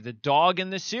the way, the dog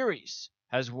in the series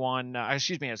has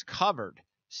covered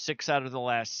 6 out of the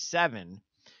last 7.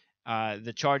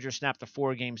 The Chargers snapped a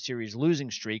 4-game series losing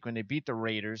streak when they beat the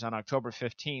Raiders on October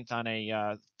 15th on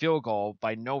a field goal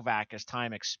by Novak as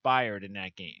time expired in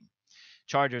that game.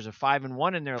 Chargers are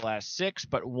 5-1 in their last 6,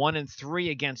 but 1-3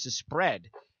 against the spread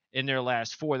in their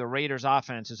last 4. The Raiders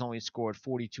offense has only scored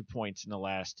 42 points in the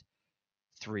last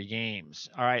 3 games.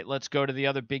 All right, let's go to the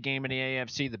other big game in the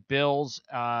AFC, the Bills.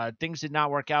 Things did not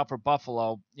work out for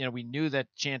Buffalo. We knew that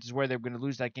chances were they were going to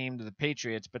lose that game to the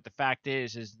Patriots, but the fact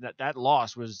is that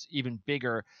loss was even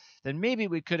bigger than maybe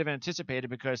we could have anticipated,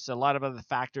 because a lot of other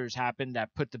factors happened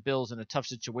that put the Bills in a tough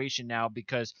situation now,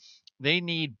 because they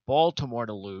need Baltimore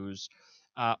to lose,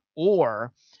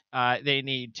 or they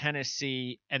need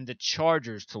Tennessee and the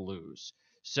Chargers to lose.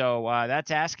 So that's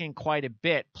asking quite a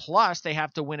bit. Plus, they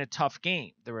have to win a tough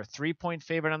game. They're a 3-point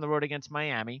favorite on the road against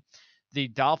Miami. The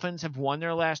Dolphins have won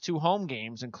their last 2 home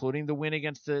games, including the win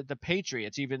against the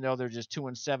Patriots, even though they're just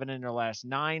 2-7 in their last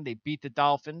 9. They beat the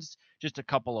Dolphins just a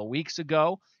couple of weeks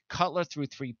ago. Cutler threw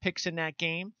 3 picks in that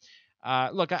game.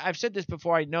 Look, I've said this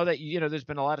before. I know that there's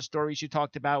been a lot of stories you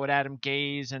talked about with Adam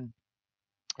Gase and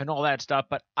all that stuff,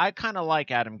 but I kind of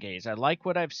like Adam Gase. I like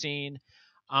what I've seen.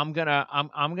 I'm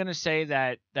gonna say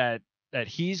that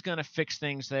he's gonna fix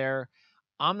things there.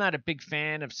 I'm not a big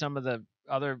fan of some of the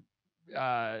other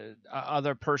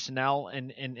other personnel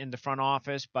in the front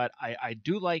office, but I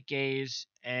do like Gaze,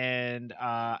 and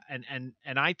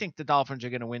I think the Dolphins are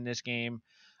going to win this game.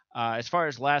 As far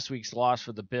as last week's loss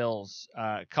for the Bills,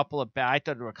 I thought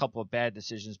there were a couple of bad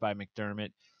decisions by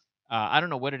McDermott. I don't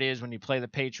know what it is when you play the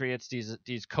Patriots.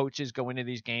 These coaches go into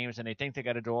these games and they think they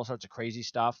got to do all sorts of crazy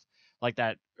stuff, like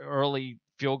that early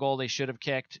field goal they should have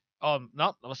kicked.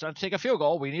 No, let's not take a field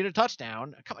goal. We need a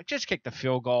touchdown. Come on, just kick the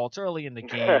field goal. It's early in the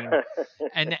game.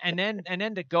 and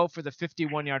then to go for the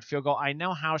 51-yard field goal. I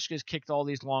know Hauschka's kicked all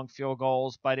these long field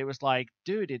goals, but it was like,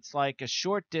 dude, it's like a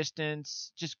short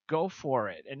distance. Just go for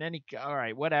it. And then all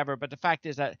right, whatever. But the fact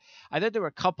is that I think there were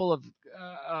a couple of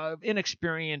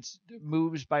inexperienced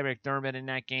moves by McDermott in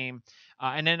that game.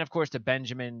 And then, of course, the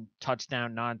Benjamin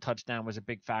touchdown, non-touchdown was a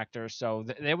big factor. So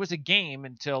there was a game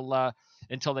until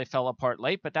they fell apart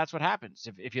late. But that's what happens.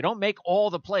 If you don't make all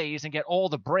the plays and get all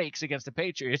the breaks against the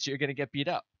Patriots, you're going to get beat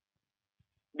up.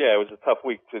 Yeah, it was a tough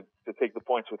week to take the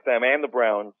points with them and the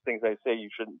Browns, things I say you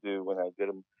shouldn't do when I did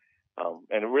them.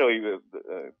 And really,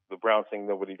 the Browns thing,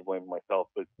 nobody to blame myself,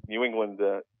 but New England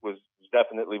was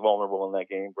definitely vulnerable in that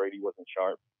game. Brady wasn't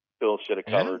sharp. Bills should have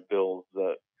covered. Yeah. Bills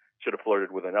should have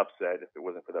flirted with an upset if it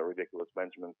wasn't for that ridiculous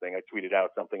Benjamin thing. I tweeted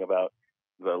out something about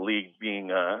the league being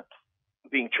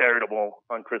charitable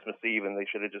on Christmas Eve, and they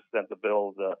should have just sent the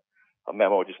Bills a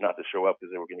memo just not to show up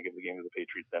because they were going to give the game to the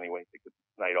Patriots anyway. Take the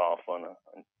night off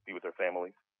and be with their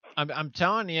families. I'm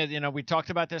telling you, we talked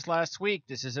about this last week.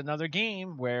 This is another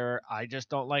game where I just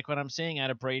don't like what I'm seeing out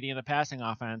of Brady in the passing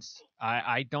offense.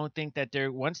 I don't think that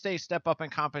once they step up in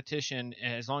competition,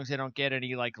 as long as they don't get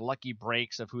any like lucky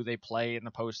breaks of who they play in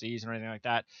the postseason or anything like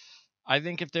that, I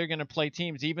think if they're going to play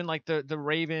teams, even like the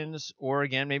Ravens or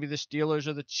again maybe the Steelers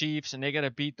or the Chiefs, and they got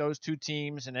to beat those two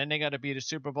teams, and then they got to beat a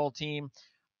Super Bowl team.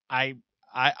 I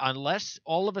unless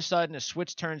all of a sudden a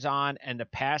switch turns on and the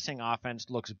passing offense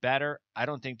looks better, I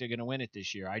don't think they're going to win it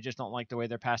this year. I just don't like the way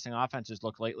their passing offenses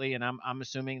look lately, and I'm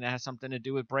assuming that has something to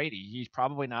do with Brady. He's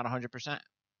probably not 100%.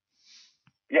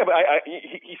 Yeah, but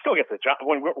he still gets a job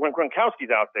when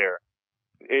Gronkowski's out there.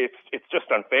 It's just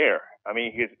unfair. I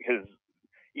mean, his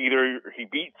either he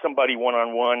beats somebody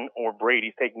one-on-one or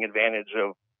Brady's taking advantage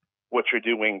of what you're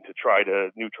doing to try to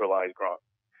neutralize Gronk.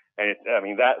 And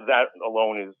that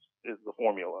alone is the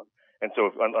formula. And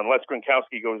so unless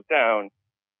Gronkowski goes down,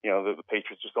 the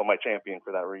Patriots are still my champion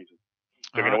for that reason.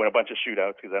 They're going to win a bunch of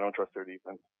shootouts because I don't trust their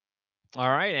defense. All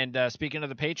right, and speaking of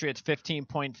the Patriots,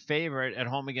 15-point favorite at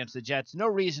home against the Jets. No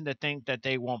reason to think that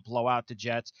they won't blow out the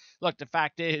Jets. Look, the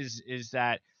fact is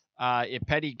that if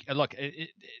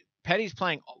Petty's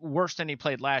playing worse than he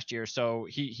played last year, so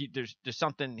there's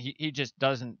something he just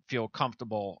doesn't feel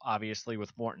comfortable, obviously,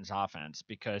 with Morton's offense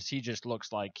because he just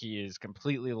looks like he is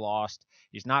completely lost.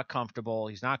 He's not comfortable.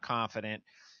 He's not confident.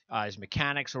 His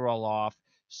mechanics are all off.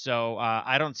 So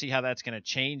I don't see how that's going to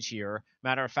change here.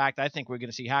 Matter of fact, I think we're going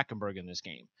to see Hackenberg in this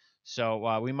game.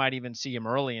 So we might even see him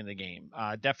early in the game.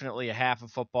 Definitely a half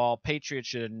of football. Patriots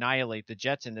should annihilate the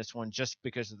Jets in this one just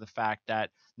because of the fact that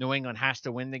New England has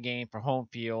to win the game for home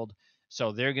field.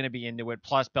 So they're going to be into it.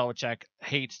 Plus, Belichick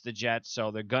hates the Jets,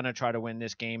 so they're going to try to win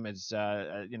this game as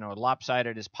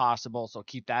lopsided as possible. So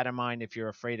keep that in mind if you're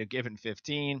afraid of giving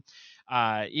 15.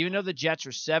 Even though the Jets are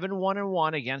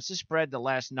 7-1-1 against the spread, the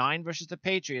last 9 versus the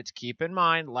Patriots, keep in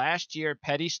mind last year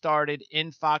Petty started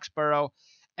in Foxborough,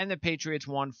 and the Patriots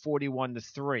won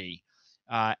 41-3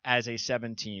 as a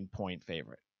 17-point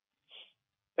favorite.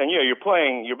 And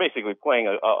you're basically playing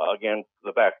against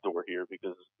the back door here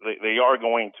because they are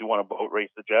going to want to boat race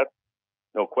the Jets.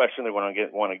 No question. They want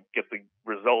to get the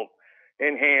result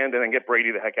in hand and then get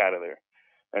Brady the heck out of there.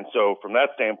 And so from that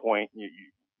standpoint,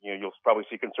 you'll probably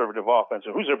see conservative offense.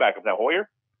 And who's their backup now? Hoyer?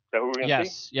 Is that who we're going to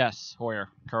see? Yes, Hoyer.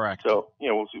 Correct. So,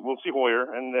 we'll see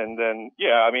Hoyer. And then, and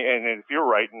if you're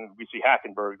right and we see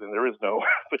Hackenberg, then there is no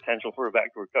potential for a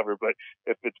backdoor cover. But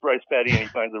if it's Bryce Petty and he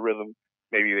finds a rhythm,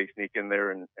 maybe they sneak in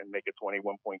there and make a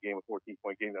 21-point game, a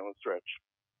 14-point game down the stretch,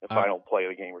 the final play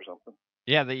of the game or something.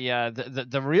 Yeah,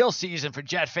 the real season for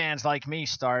Jet fans like me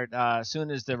start as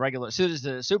soon as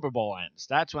the Super Bowl ends.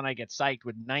 That's when I get psyched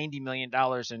with $90 million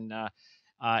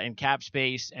in cap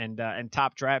space and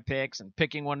top draft picks and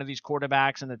picking one of these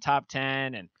quarterbacks in the top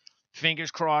 10 and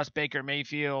fingers crossed Baker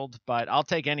Mayfield. But I'll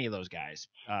take any of those guys.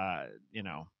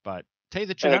 But. Tell you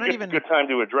the truth, it's a good time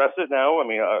to address it now. I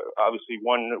mean, obviously,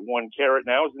 one carrot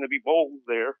now is going to be Bowles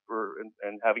there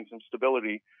and having some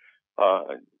stability.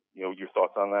 Your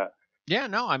thoughts on that? Yeah,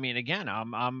 no, I mean, again,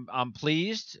 I'm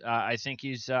pleased. I think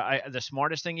he's the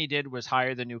smartest thing he did was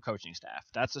hire the new coaching staff.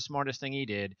 That's the smartest thing he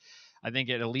did. I think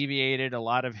it alleviated a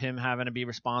lot of him having to be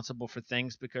responsible for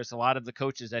things because a lot of the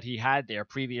coaches that he had there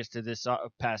previous to this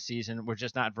past season were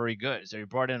just not very good. So he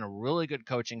brought in a really good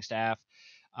coaching staff,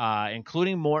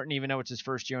 including Morton, even though it's his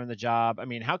first year on the job. I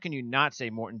mean, how can you not say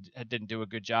Morton didn't do a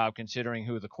good job considering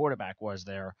who the quarterback was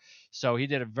there? So he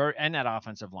did and that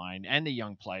offensive line and the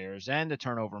young players and the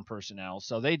turnover in personnel.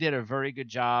 So they did a very good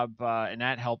job, and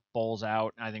that helped Bowles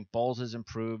out. I think Bowles has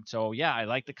improved. So, yeah, I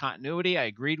like the continuity. I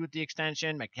agreed with the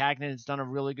extension. McCagnon has done a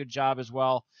really good job as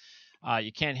well.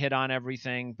 You can't hit on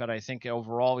everything, but I think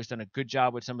overall he's done a good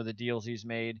job with some of the deals he's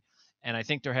made. And I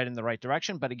think they're heading in the right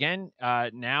direction. But again,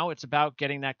 now it's about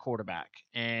getting that quarterback.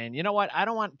 And you know what? I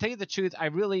don't want to tell you the truth.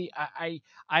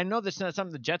 I know that's not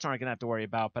something the Jets aren't going to have to worry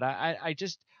about. But I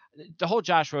just the whole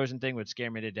Josh Rosen thing would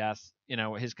scare me to death. You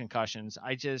know, his concussions.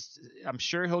 I'm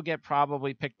sure he'll get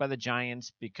probably picked by the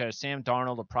Giants because Sam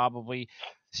Darnold will probably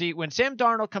see when Sam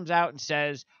Darnold comes out and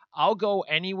says, "I'll go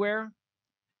anywhere,"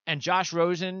 and Josh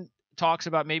Rosen talks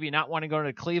about maybe not wanting to go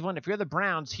to Cleveland. If you're the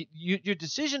Browns, your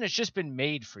decision has just been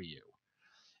made for you.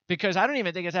 Because I don't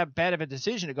even think it's that bad of a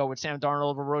decision to go with Sam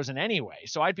Darnold over Rosen anyway.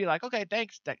 So I'd be like, okay,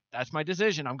 thanks. That's my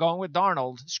decision. I'm going with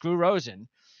Darnold. Screw Rosen.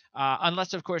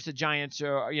 Unless, of course, the Giants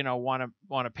want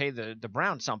to pay the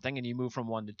Browns something and you move from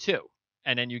 1 to 2.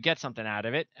 And then you get something out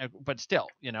of it. But still,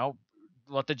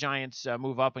 let the Giants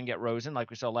move up and get Rosen like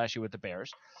we saw last year with the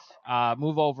Bears.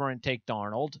 Move over and take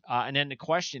Darnold. And then the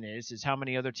question is how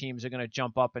many other teams are going to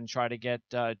jump up and try to get,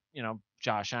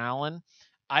 Josh Allen.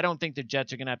 I don't think the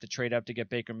Jets are going to have to trade up to get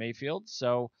Baker Mayfield.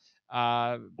 So,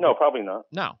 no, probably not.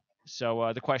 No.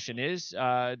 So the question is,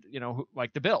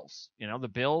 like the Bills. The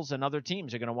Bills and other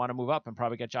teams are going to want to move up and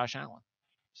probably get Josh Allen.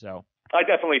 So I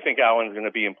definitely think Allen's going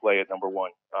to be in play at number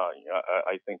one.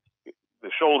 I think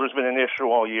the shoulder's been an issue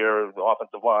all year. The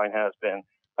offensive line has been.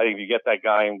 I think if you get that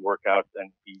guy in workouts, and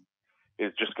he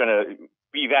is just going to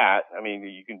be that. I mean,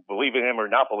 you can believe in him or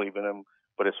not believe in him,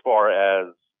 but as far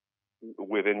as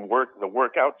within the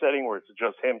workout setting where it's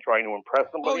just him trying to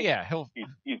impress somebody. Oh yeah,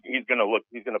 he's going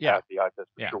to pass the eye test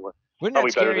for sure. Wouldn't Probably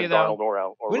that scare you though?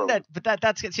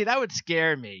 That would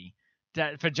scare me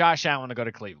for Josh Allen to go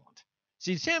to Cleveland.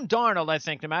 See, Sam Darnold, I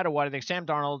think no matter what, I think Sam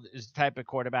Darnold is the type of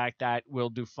quarterback that will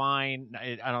do fine.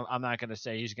 I'm not going to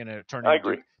say he's going to turn. I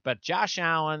agree. But Josh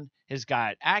Allen has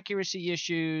got accuracy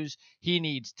issues. He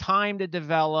needs time to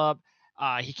develop.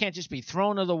 He can't just be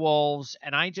thrown to the wolves,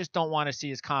 and I just don't want to see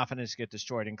his confidence get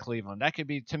destroyed in Cleveland. That could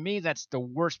be, to me, that's the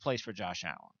worst place for Josh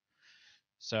Allen.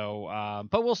 So,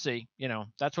 but we'll see.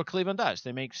 That's what Cleveland does.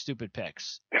 They make stupid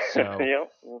picks. So,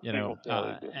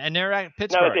 and they're at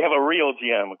Pittsburgh. Now that they have a real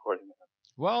GM, according to him.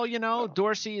 Well,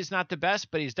 Dorsey is not the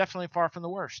best, but he's definitely far from the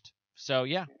worst. So,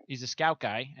 yeah, he's a scout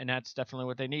guy, and that's definitely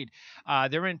what they need.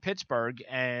 They're in Pittsburgh,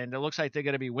 and it looks like they're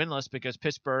going to be winless because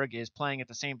Pittsburgh is playing at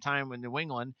the same time with New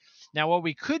England. Now, what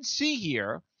we could see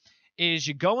here is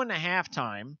you go into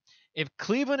halftime. If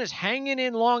Cleveland is hanging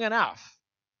in long enough,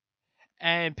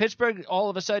 and Pittsburgh all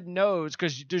of a sudden knows,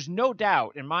 because there's no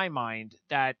doubt in my mind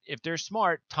that if they're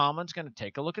smart, Tomlin's going to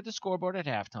take a look at the scoreboard at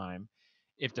halftime.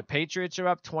 If the Patriots are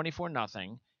up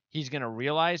 24-0, he's going to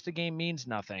realize the game means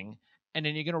nothing. And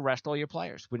then you're going to rest all your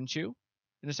players, wouldn't you,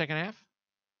 in the second half?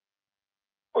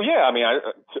 Well, yeah. I mean,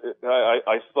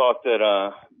 I thought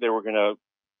that they were going to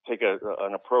take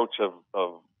an approach of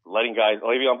letting guys.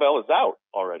 Le'Veon Bell is out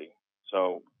already,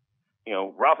 so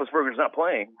Roethlisberger's not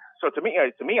playing. So to me,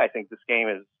 I think this game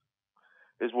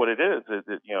is what it is.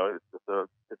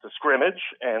 It's a scrimmage,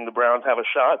 and the Browns have a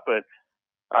shot, but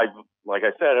like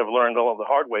I said, I've learned all the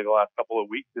hard way the last couple of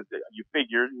weeks. You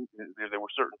figured there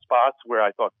were certain spots where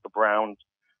I thought the Browns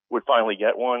would finally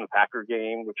get one. The Packer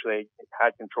game, which they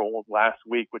had control of last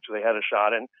week, which they had a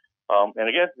shot in. And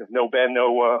again, if no Ben,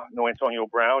 no Antonio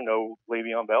Brown, no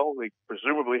Le'Veon Bell, they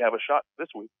presumably have a shot this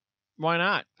week. Why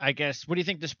not? I guess. What do you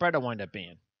think the spread will wind up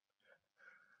being?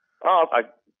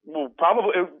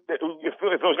 Probably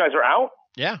if those guys are out.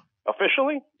 Yeah.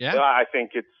 Officially. Yeah. I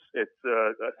think it's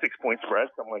a 6-point spread,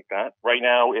 something like that. Right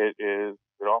now, it is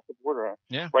off the board.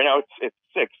 Yeah. Right now, it's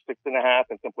 6.5,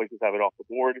 and some places have it off the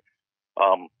board.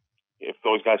 If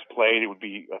those guys played, it would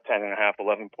be a 10.5,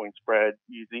 11-point spread,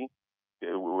 easy.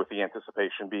 With the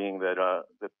anticipation being that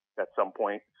at some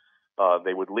point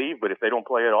they would leave, but if they don't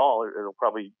play at all, it'll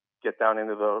probably get down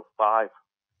into the 5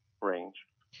 range.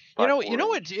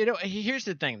 Here's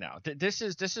the thing though. This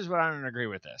is what I don't agree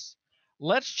with this.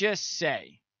 Let's just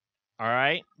say, all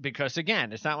right, because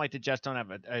again, it's not like the Jets don't have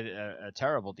a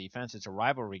terrible defense. It's a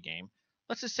rivalry game.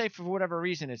 Let's just say for whatever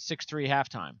reason it's 6-3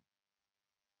 halftime.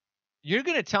 You're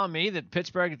going to tell me that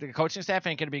Pittsburgh, the coaching staff,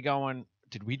 ain't going to be going,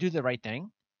 did we do the right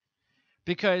thing?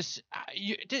 Because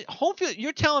home field,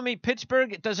 you're telling me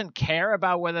Pittsburgh doesn't care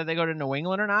about whether they go to New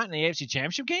England or not in the AFC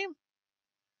Championship game?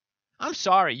 I'm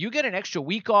sorry. You get an extra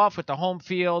week off with the home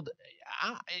field.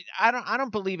 I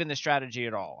don't believe in the strategy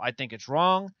at all. I think it's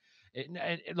wrong.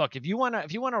 Look, if you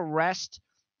wanna rest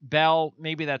Bell,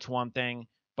 maybe that's one thing.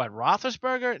 But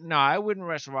Roethlisberger, no, I wouldn't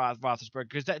rest Roethlisberger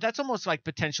because that's almost like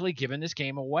potentially giving this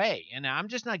game away. And I'm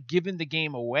just not giving the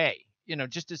game away.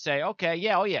 Just to say, okay,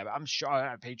 yeah, I'm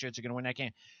sure Patriots are going to win that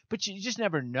game. But you just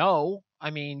never know.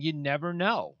 I mean, you never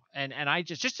know. And I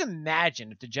just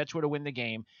imagine if the Jets were to win the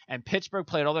game and Pittsburgh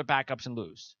played all their backups and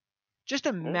lose. Just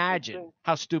imagine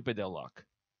how stupid they'll look.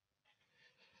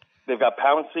 They've got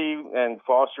Pouncey and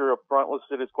Foster up front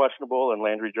listed as questionable, and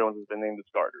Landry Jones has been named the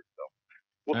starter. So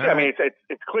we'll see. Right. I mean,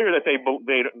 it's clear that they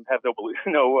have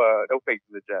no faith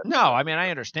in the Jets. No, I mean, I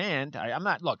understand. I'm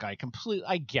not. Look, I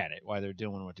get it why they're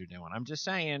doing what they're doing. I'm just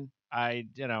saying,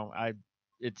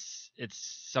 it's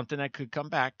something that could come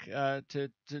back to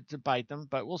bite them,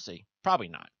 but we'll see. Probably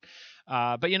not.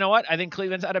 But you know what? I think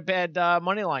Cleveland's had a bad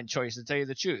money line choice, to tell you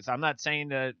the truth. I'm not saying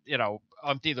to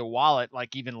empty the wallet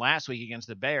like even last week against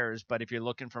the Bears, but if you're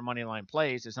looking for money line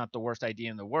plays, it's not the worst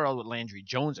idea in the world with Landry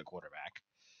Jones at quarterback.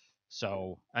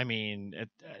 So I mean,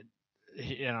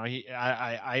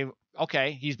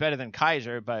 okay, he's better than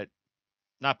Kaiser, but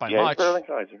not by much. He's better than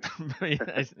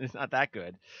Kaiser. It's not that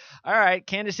good. All right,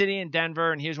 Kansas City and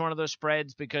Denver, and here's one of those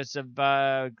spreads because of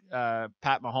Pat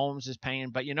Mahomes is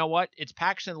paying. But you know what? It's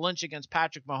Paxton Lynch against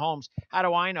Patrick Mahomes. How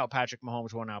do I know Patrick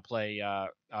Mahomes will not play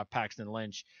Paxton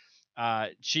Lynch?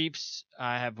 Chiefs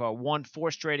have won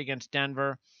 4 straight against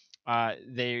Denver.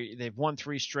 They've won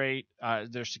 3 straight.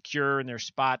 They're secure in their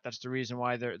spot. That's the reason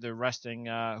why they're resting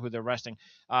who they're resting.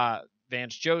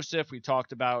 Vance Joseph, we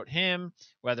talked about him,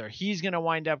 whether he's going to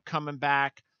wind up coming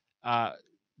back. I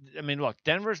mean, look,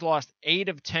 Denver's lost 8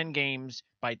 of 10 games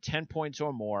by 10 points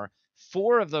or more,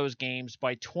 4 of those games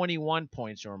by 21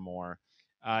 points or more.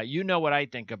 You know what I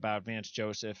think about Vance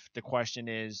Joseph. The question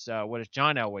is, what does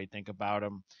John Elway think about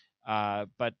him?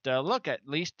 But look, at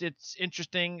least it's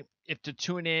interesting if to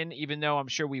tune in, even though I'm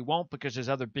sure we won't because there's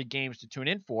other big games to tune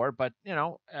in for. But,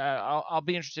 I'll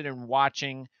be interested in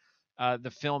watching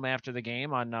the film after the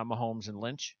game on Mahomes and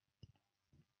Lynch.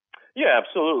 Yeah,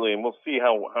 absolutely. And we'll see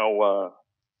how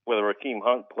whether Raheem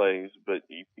Hunt plays, but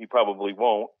he probably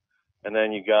won't. And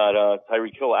then you got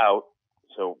Tyreek Hill out.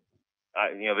 So,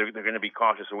 they're going to be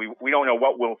cautious. So we don't know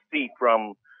what we'll see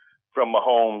from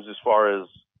Mahomes as far as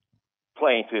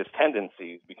playing to his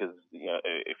tendencies, because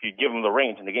if you give him the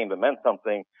reins in the game that meant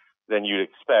something, then you'd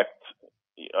expect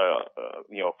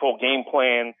a full game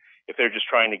plan. If they're just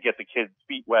trying to get the kids'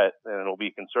 feet wet, then it'll be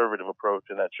a conservative approach,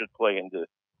 and that should play into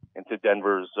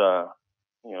Denver's the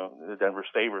Denver's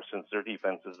favor, since their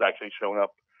defense has actually shown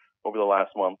up over the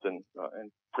last month and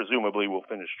presumably will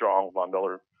finish strong. Von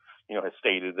Miller has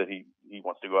stated that he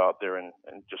wants to go out there and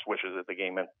just wishes that the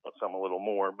game meant some a little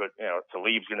more. But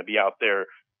Talib's going to be out there.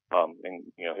 And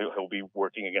he'll be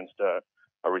working against a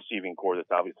receiving core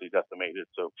that's obviously decimated.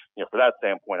 So for that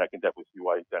standpoint, I can definitely see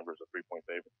why Denver's a 3-point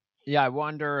favorite. Yeah, I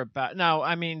wonder about. No,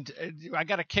 I mean, I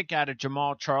got a kick out of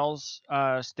Jamal Charles'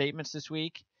 statements this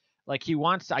week. Like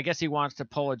I guess he wants to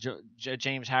pull a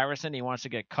James Harrison. He wants to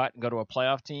get cut and go to a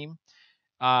playoff team.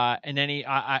 And then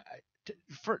I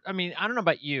don't know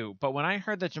about you, but when I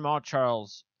heard that Jamal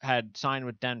Charles had signed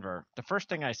with Denver, the first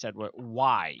thing I said was,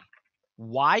 why?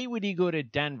 Why would he go to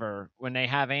Denver when they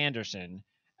have Anderson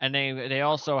and they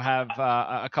also have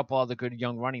a couple other good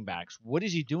young running backs? What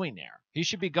is he doing there? He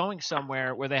should be going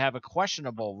somewhere where they have a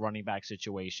questionable running back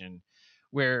situation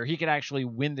where he could actually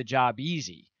win the job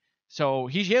easy. So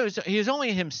he was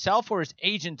only himself or his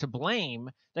agent to blame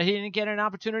that he didn't get an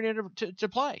opportunity to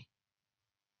play.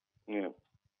 Yeah.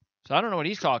 So I don't know what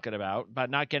he's talking about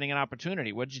not getting an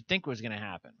opportunity. What did you think was going to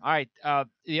happen? All right,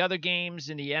 the other games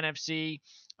in the NFC,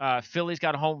 Philly's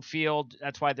got home field.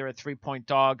 That's why they're a 3-point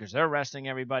dog, because they're resting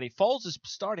everybody. Foles is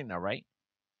starting though, right?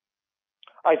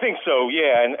 I think so,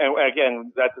 yeah. And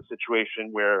again, that's a situation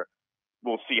where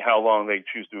we'll see how long they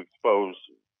choose to expose,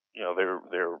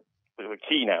 their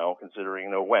key now, considering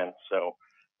no Wentz. So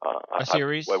a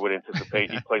series? I would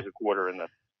anticipate he plays a quarter, and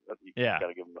that's you got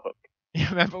to give him the hook.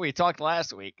 Remember we talked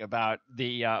last week about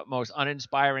the most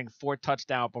uninspiring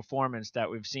 4-touchdown performance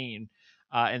that we've seen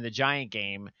in the Giant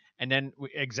game, and then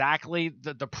exactly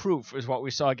the proof is what we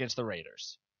saw against the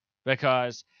Raiders.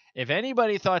 Because if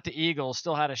anybody thought the Eagles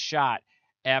still had a shot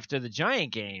after the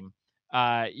Giant game,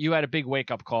 you had a big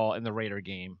wake-up call in the Raider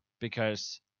game,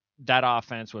 because that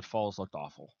offense with Foles looked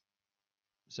awful.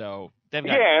 So they've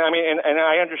got. Yeah, I mean, and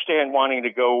I understand wanting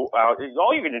to go out.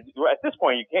 All you can do at this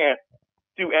point, you can't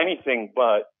do anything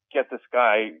but get this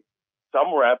guy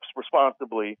some reps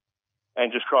responsibly,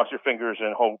 and just cross your fingers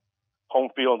and hope home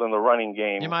field and the running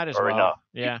game You might as are well. enough.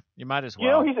 Yeah, you might as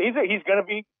well. You know, he's going to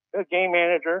be a game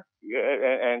manager,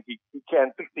 and he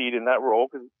can succeed in that role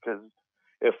because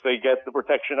if they get the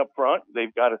protection up front,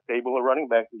 they've got a stable of running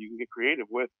backs that you can get creative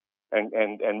with and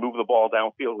move the ball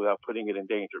downfield without putting it in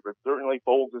danger. But certainly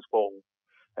Foles is Foles,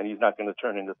 and he's not going to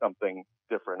turn into something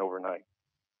different overnight.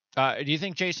 Do you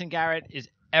think Jason Garrett is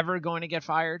ever going to get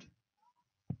fired?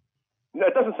 No,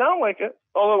 it doesn't sound like it.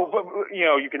 Although,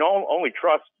 you can only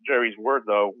trust Jerry's word,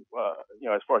 though,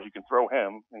 as far as you can throw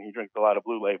him. And he drinks a lot of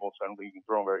Blue Label, so I don't think you can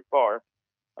throw him very far.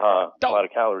 A lot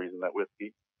of calories in that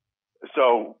whiskey.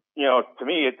 So, to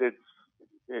me,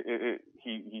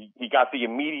 he got the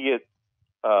immediate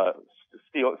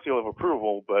seal of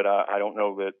approval, but I don't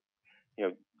know that,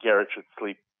 Garrett should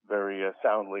sleep very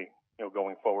soundly,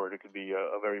 going forward. It could be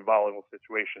a very volatile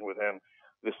situation with him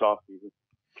this offseason.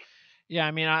 Yeah,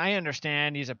 I mean, I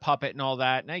understand he's a puppet and all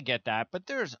that, and I get that, but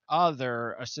there's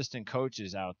other assistant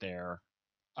coaches out there,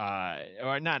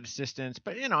 or not assistants,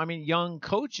 but, young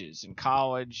coaches in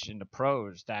college and the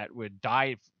pros that would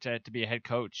die to be a head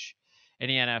coach in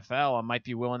the NFL and might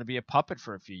be willing to be a puppet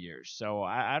for a few years. So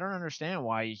I don't understand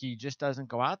why he just doesn't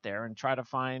go out there and try to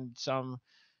find some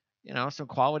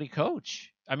quality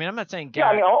coach. I mean, I'm not saying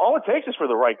Garrett. Yeah, I mean, all it takes is for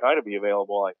the right guy to be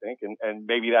available, I think, and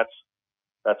maybe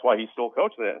that's why he's still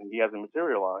coaching it, and he hasn't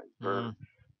materialized.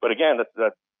 But again,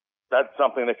 that's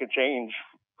something that could change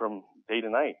from day to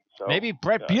night. So maybe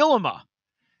Brett Bielema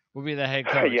will be the head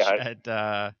coach.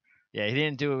 Yeah, he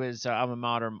didn't do his alma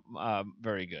mater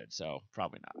very good, so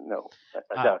probably not. No,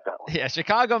 I doubt that one. Yeah,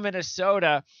 Chicago,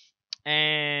 Minnesota,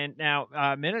 and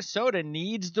now Minnesota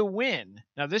needs the win.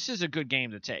 Now this is a good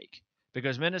game to take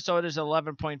because Minnesota's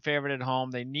 11-point favorite at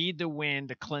home. They need the win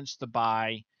to clinch the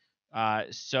bye.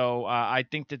 So I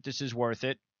think that this is worth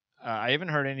it. I haven't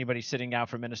heard anybody sitting out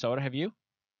for Minnesota. Have you?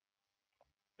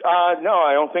 No,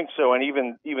 I don't think so. And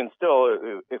even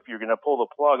still, if you're going to pull the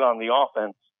plug on the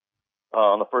offense,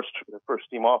 on the first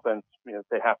team offense,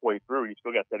 say halfway through, you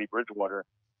still got Teddy Bridgewater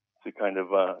to kind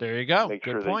of there you go. Make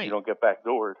Good sure point. that you don't get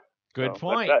backdoored. Good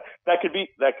point. That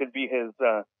could be his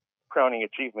crowning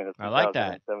achievement. If I like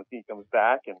that. 2017 comes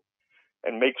back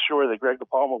and makes sure that Greg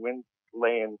DePalma wins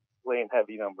laying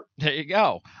heavy numbers. There you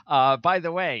go. By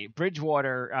the way,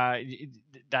 Bridgewater,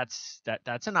 that's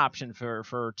an option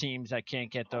for teams that can't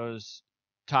get those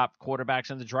top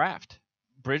quarterbacks in the draft.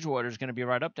 Bridgewater is going to be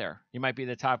right up there. He might be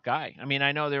the top guy. I mean,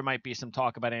 I know there might be some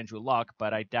talk about Andrew Luck,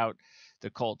 but I doubt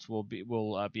the Colts will be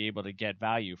able to get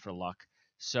value for Luck.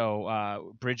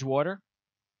 So Bridgewater,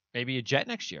 maybe a Jet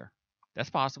next year. That's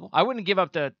possible. I wouldn't give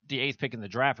up the 8th pick in the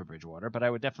draft for Bridgewater, but I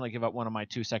would definitely give up one of my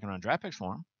 2 second-round draft picks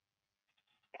for him.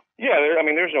 Yeah,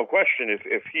 there's no question.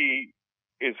 If he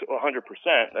is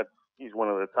 100%, he's one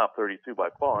of the top 32 by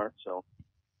far. So,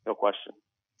 no question.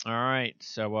 All right.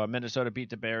 So Minnesota beat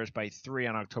the Bears by 3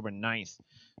 on October 9th,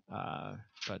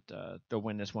 but they'll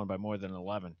win this one by more than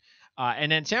 11.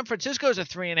 And then San Francisco's a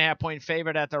 3.5-point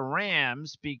favorite at the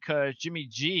Rams because Jimmy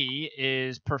G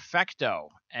is perfecto,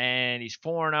 and he's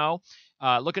 4-0,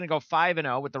 looking to go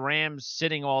 5-0 with the Rams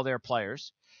sitting all their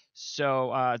players.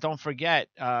 So don't forget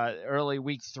early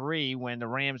week 3 when the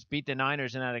Rams beat the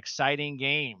Niners in that exciting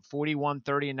game,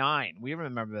 41-39. We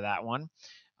remember that one.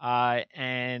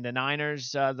 And the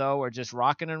Niners, though, are just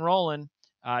rocking and rolling.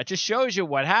 It just shows you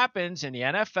what happens in the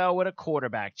NFL with a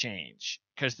quarterback change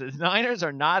because the Niners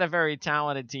are not a very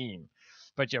talented team.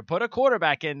 But you put a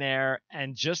quarterback in there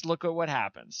and just look at what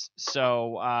happens.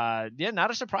 So, not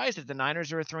a surprise that the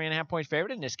Niners are a 3.5-point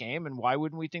favorite in this game. And why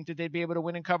wouldn't we think that they'd be able to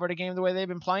win and cover the game the way they've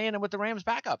been playing and with the Rams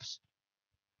backups?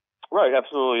 Right,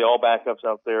 absolutely. All backups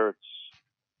out there. It's,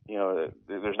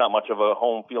 there's not much of a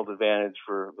home field advantage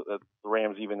for the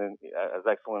Rams, even as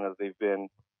excellent as they've been,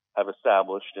 have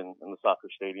established in the soccer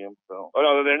stadium. So,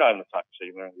 no, they're not in the soccer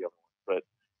stadium. They're in the other one.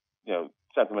 But,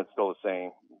 sentiment's still the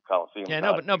same. Coliseum. Yeah,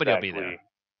 but nobody will be there.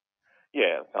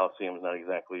 Yeah, Coliseum is not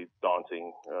exactly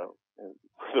daunting for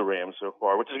the Rams so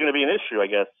far, which is going to be an issue, I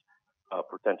guess,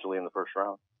 potentially in the first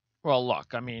round. Well,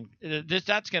 look, I mean,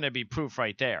 that's going to be proof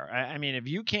right there. I mean, if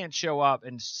you can't show up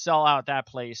and sell out that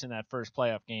place in that first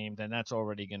playoff game, then that's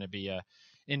already going to be a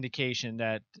indication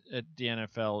that the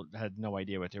NFL had no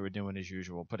idea what they were doing as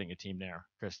usual, putting a team there,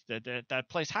 because that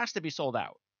place has to be sold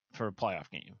out for a playoff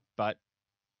game, but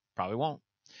probably won't.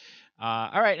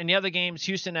 All right, and the other games,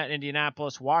 Houston at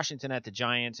Indianapolis, Washington at the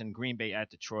Giants, and Green Bay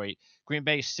at Detroit. Green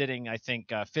Bay sitting, I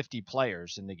think, 50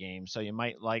 players in the game, so you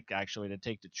might like, actually, to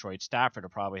take Detroit. Stafford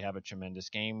will probably have a tremendous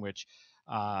game, which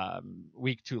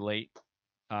week too late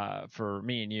for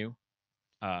me and you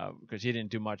because he didn't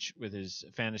do much with his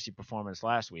fantasy performance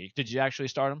last week. Did you actually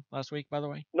start him last week, by the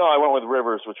way? No, I went with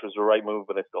Rivers, which was the right move,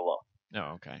 but I still lost.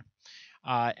 Oh, okay.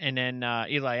 And then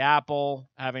Eli Apple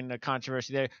having the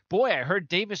controversy there. Boy, I heard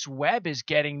Davis Webb is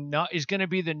going to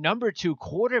be the number 2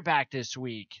 quarterback this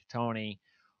week, Tony.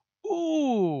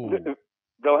 Ooh.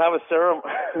 They'll have a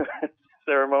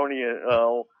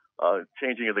ceremonial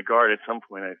changing of the guard at some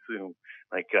point, I assume.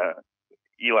 Like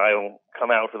Eli will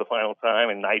come out for the final time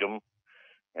and knight him,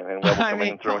 and then Webb will come in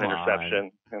and throw an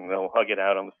interception, and they'll hug it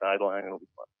out on the sideline. It'll be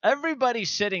fun.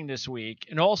 Everybody's sitting this week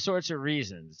in all sorts of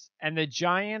reasons, and the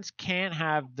Giants can't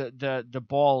have the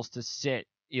balls to sit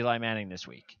Eli Manning this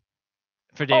week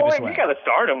for Davis Webb. You got to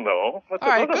start him though. All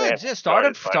right, good. Yeah, start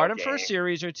him for a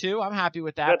series or two. I'm happy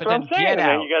with that. That's what I'm saying. Get out.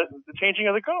 And then you got the changing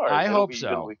of the guard. I hope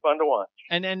so. It'll be fun to watch.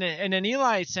 And then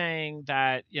Eli saying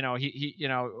that he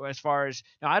as far as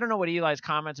now, I don't know what Eli's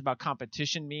comments about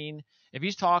competition mean. If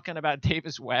he's talking about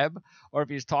Davis Webb or if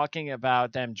he's talking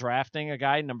about them drafting a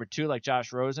guy number 2 like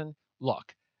Josh Rosen,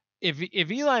 look,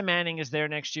 if Eli Manning is there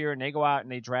next year and they go out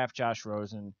and they draft Josh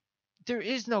Rosen, there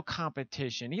is no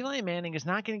competition. Eli Manning is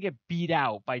not going to get beat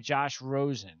out by Josh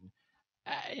Rosen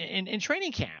in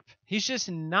training camp. He's just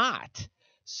not.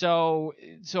 So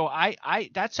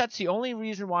that's the only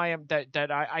reason why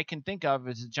I can think of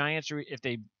is the Giants, if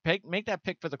they make that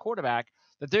pick for the quarterback,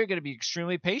 that they're going to be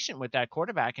extremely patient with that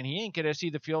quarterback, and he ain't going to see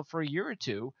the field for a year or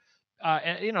two,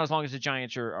 as long as the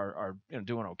Giants are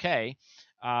doing okay.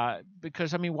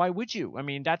 Because, I mean, why would you? I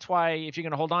mean, that's why if you're going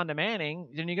to hold on to Manning,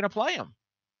 then you're going to play him.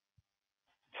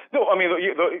 No, I mean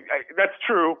that's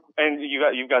true, and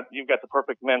you've got the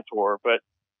perfect mentor. But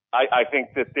I think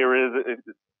that there is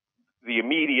the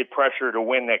immediate pressure to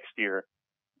win next year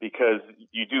because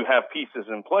you do have pieces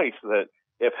in place that,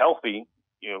 if healthy,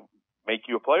 make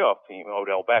you a playoff team.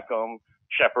 Odell Beckham,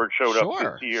 Shepard showed up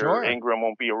this year. Sure. Ingram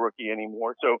won't be a rookie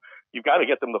anymore. So you've got to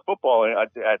get them the football. And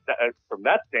from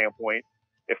that standpoint,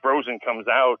 if Rosen comes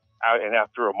out and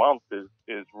after a month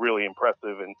is really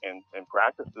impressive in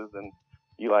practices, and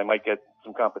Eli might get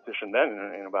some competition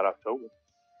then in about October.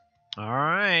 All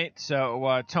right.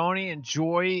 So, Tony,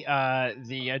 enjoy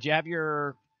do you have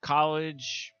your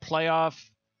college playoff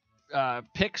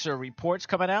picks or reports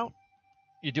coming out?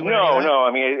 You doing No.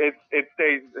 I mean, it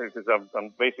stays because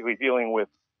I'm basically dealing with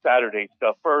Saturday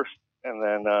stuff first, and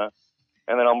then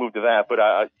I'll move to that. But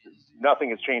nothing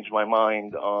has changed my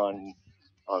mind on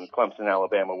Clemson,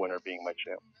 Alabama winner being my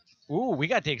champ. Ooh, we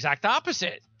got the exact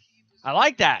opposite. I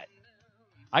like that.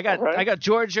 I got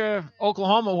Georgia,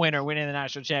 Oklahoma winner winning the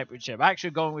national championship. I'm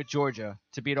actually going with Georgia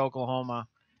to beat Oklahoma.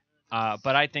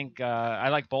 But I think I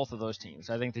like both of those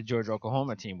teams. I think the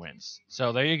Georgia-Oklahoma team wins.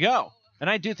 So there you go. And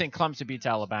I do think Clemson beats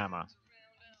Alabama.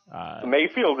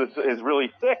 Mayfield is really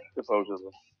sick,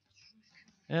 supposedly.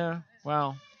 Yeah,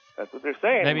 well. That's what they're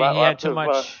saying. Maybe he had too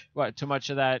much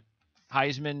of that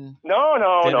Heisman? No,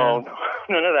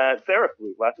 none of that.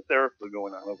 Theraflu, lots of Theraflu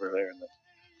going on over there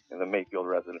in the Mayfield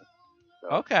residence. So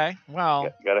okay, well,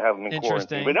 you got to have them in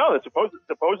quarantine. But no,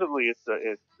 supposedly it's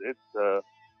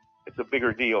a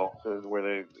bigger deal, so where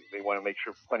they want to make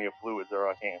sure plenty of fluids are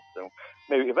on hand. So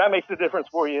maybe if that makes a difference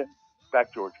for you,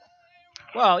 back Georgia.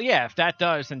 Well, yeah, if that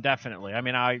does, then definitely. I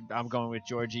mean, I'm going with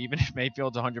Georgia, even if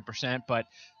Mayfield's 100%. But,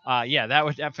 yeah, that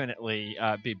would definitely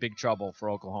be big trouble for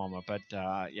Oklahoma. But,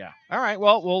 yeah. All right,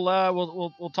 well,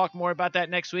 we'll talk more about that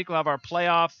next week. We'll have our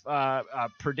playoff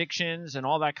predictions and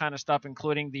all that kind of stuff,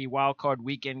 including the wild card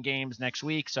weekend games next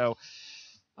week. So,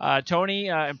 Tony,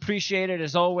 appreciate it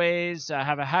as always.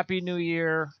 Have a happy new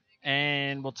year,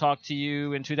 and we'll talk to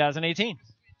you in 2018.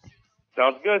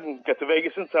 Sounds good, and get the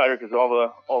Vegas Insider because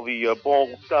all the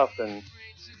bowl stuff and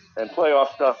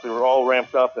playoff stuff, they were all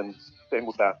ramped up, and same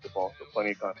with basketball, so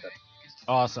plenty of content.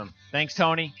 Awesome. Thanks,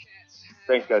 Tony.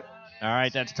 Thanks, guys. All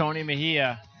right, that's Tony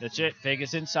Mejia. That's it,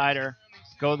 Vegas Insider.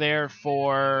 Go there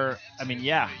for,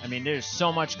 there's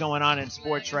so much going on in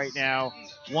sports right now.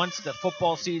 Once the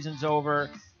football season's over,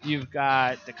 you've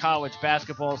got the college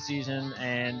basketball season.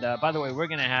 And, by the way, we're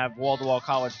going to have wall-to-wall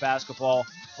college basketball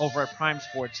over at Prime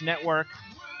Sports Network.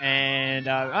 And,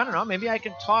 I don't know, maybe I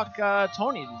can talk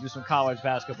Tony to do some college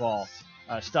basketball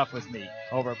stuff with me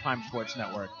over at Prime Sports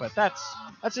Network. But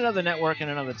that's another network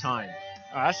and another time.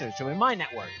 That's actually my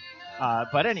network.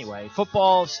 But anyway,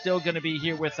 football is still going to be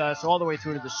here with us all the way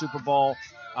through to the Super Bowl.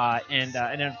 And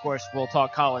then, of course, we'll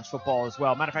talk college football as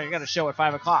well. Matter of fact, I got a show at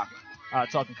 5 o'clock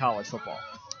talking college football.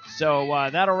 So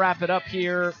that'll wrap it up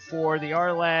here for the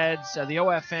R-Lads, the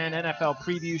OFN NFL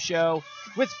Preview Show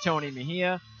with Tony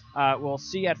Mejia. We'll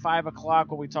see you at 5 o'clock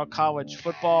when we talk college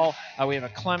football. We have a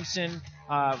Clemson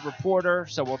reporter,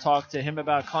 so we'll talk to him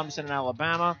about Clemson and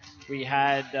Alabama. We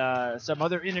had some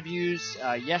other interviews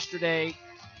yesterday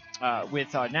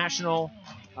with our national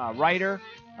writer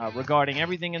regarding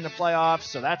everything in the playoffs,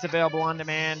 so that's available on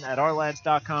demand at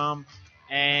ourlads.com.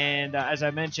 And as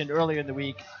I mentioned earlier in the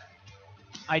week,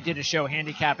 I did a show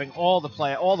handicapping all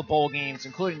the bowl games,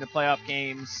 including the playoff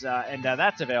games, and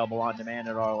that's available on demand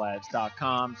at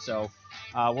ourlads.com. So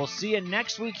we'll see you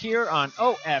next week here on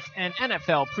OFN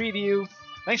NFL Preview.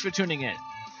 Thanks for tuning in.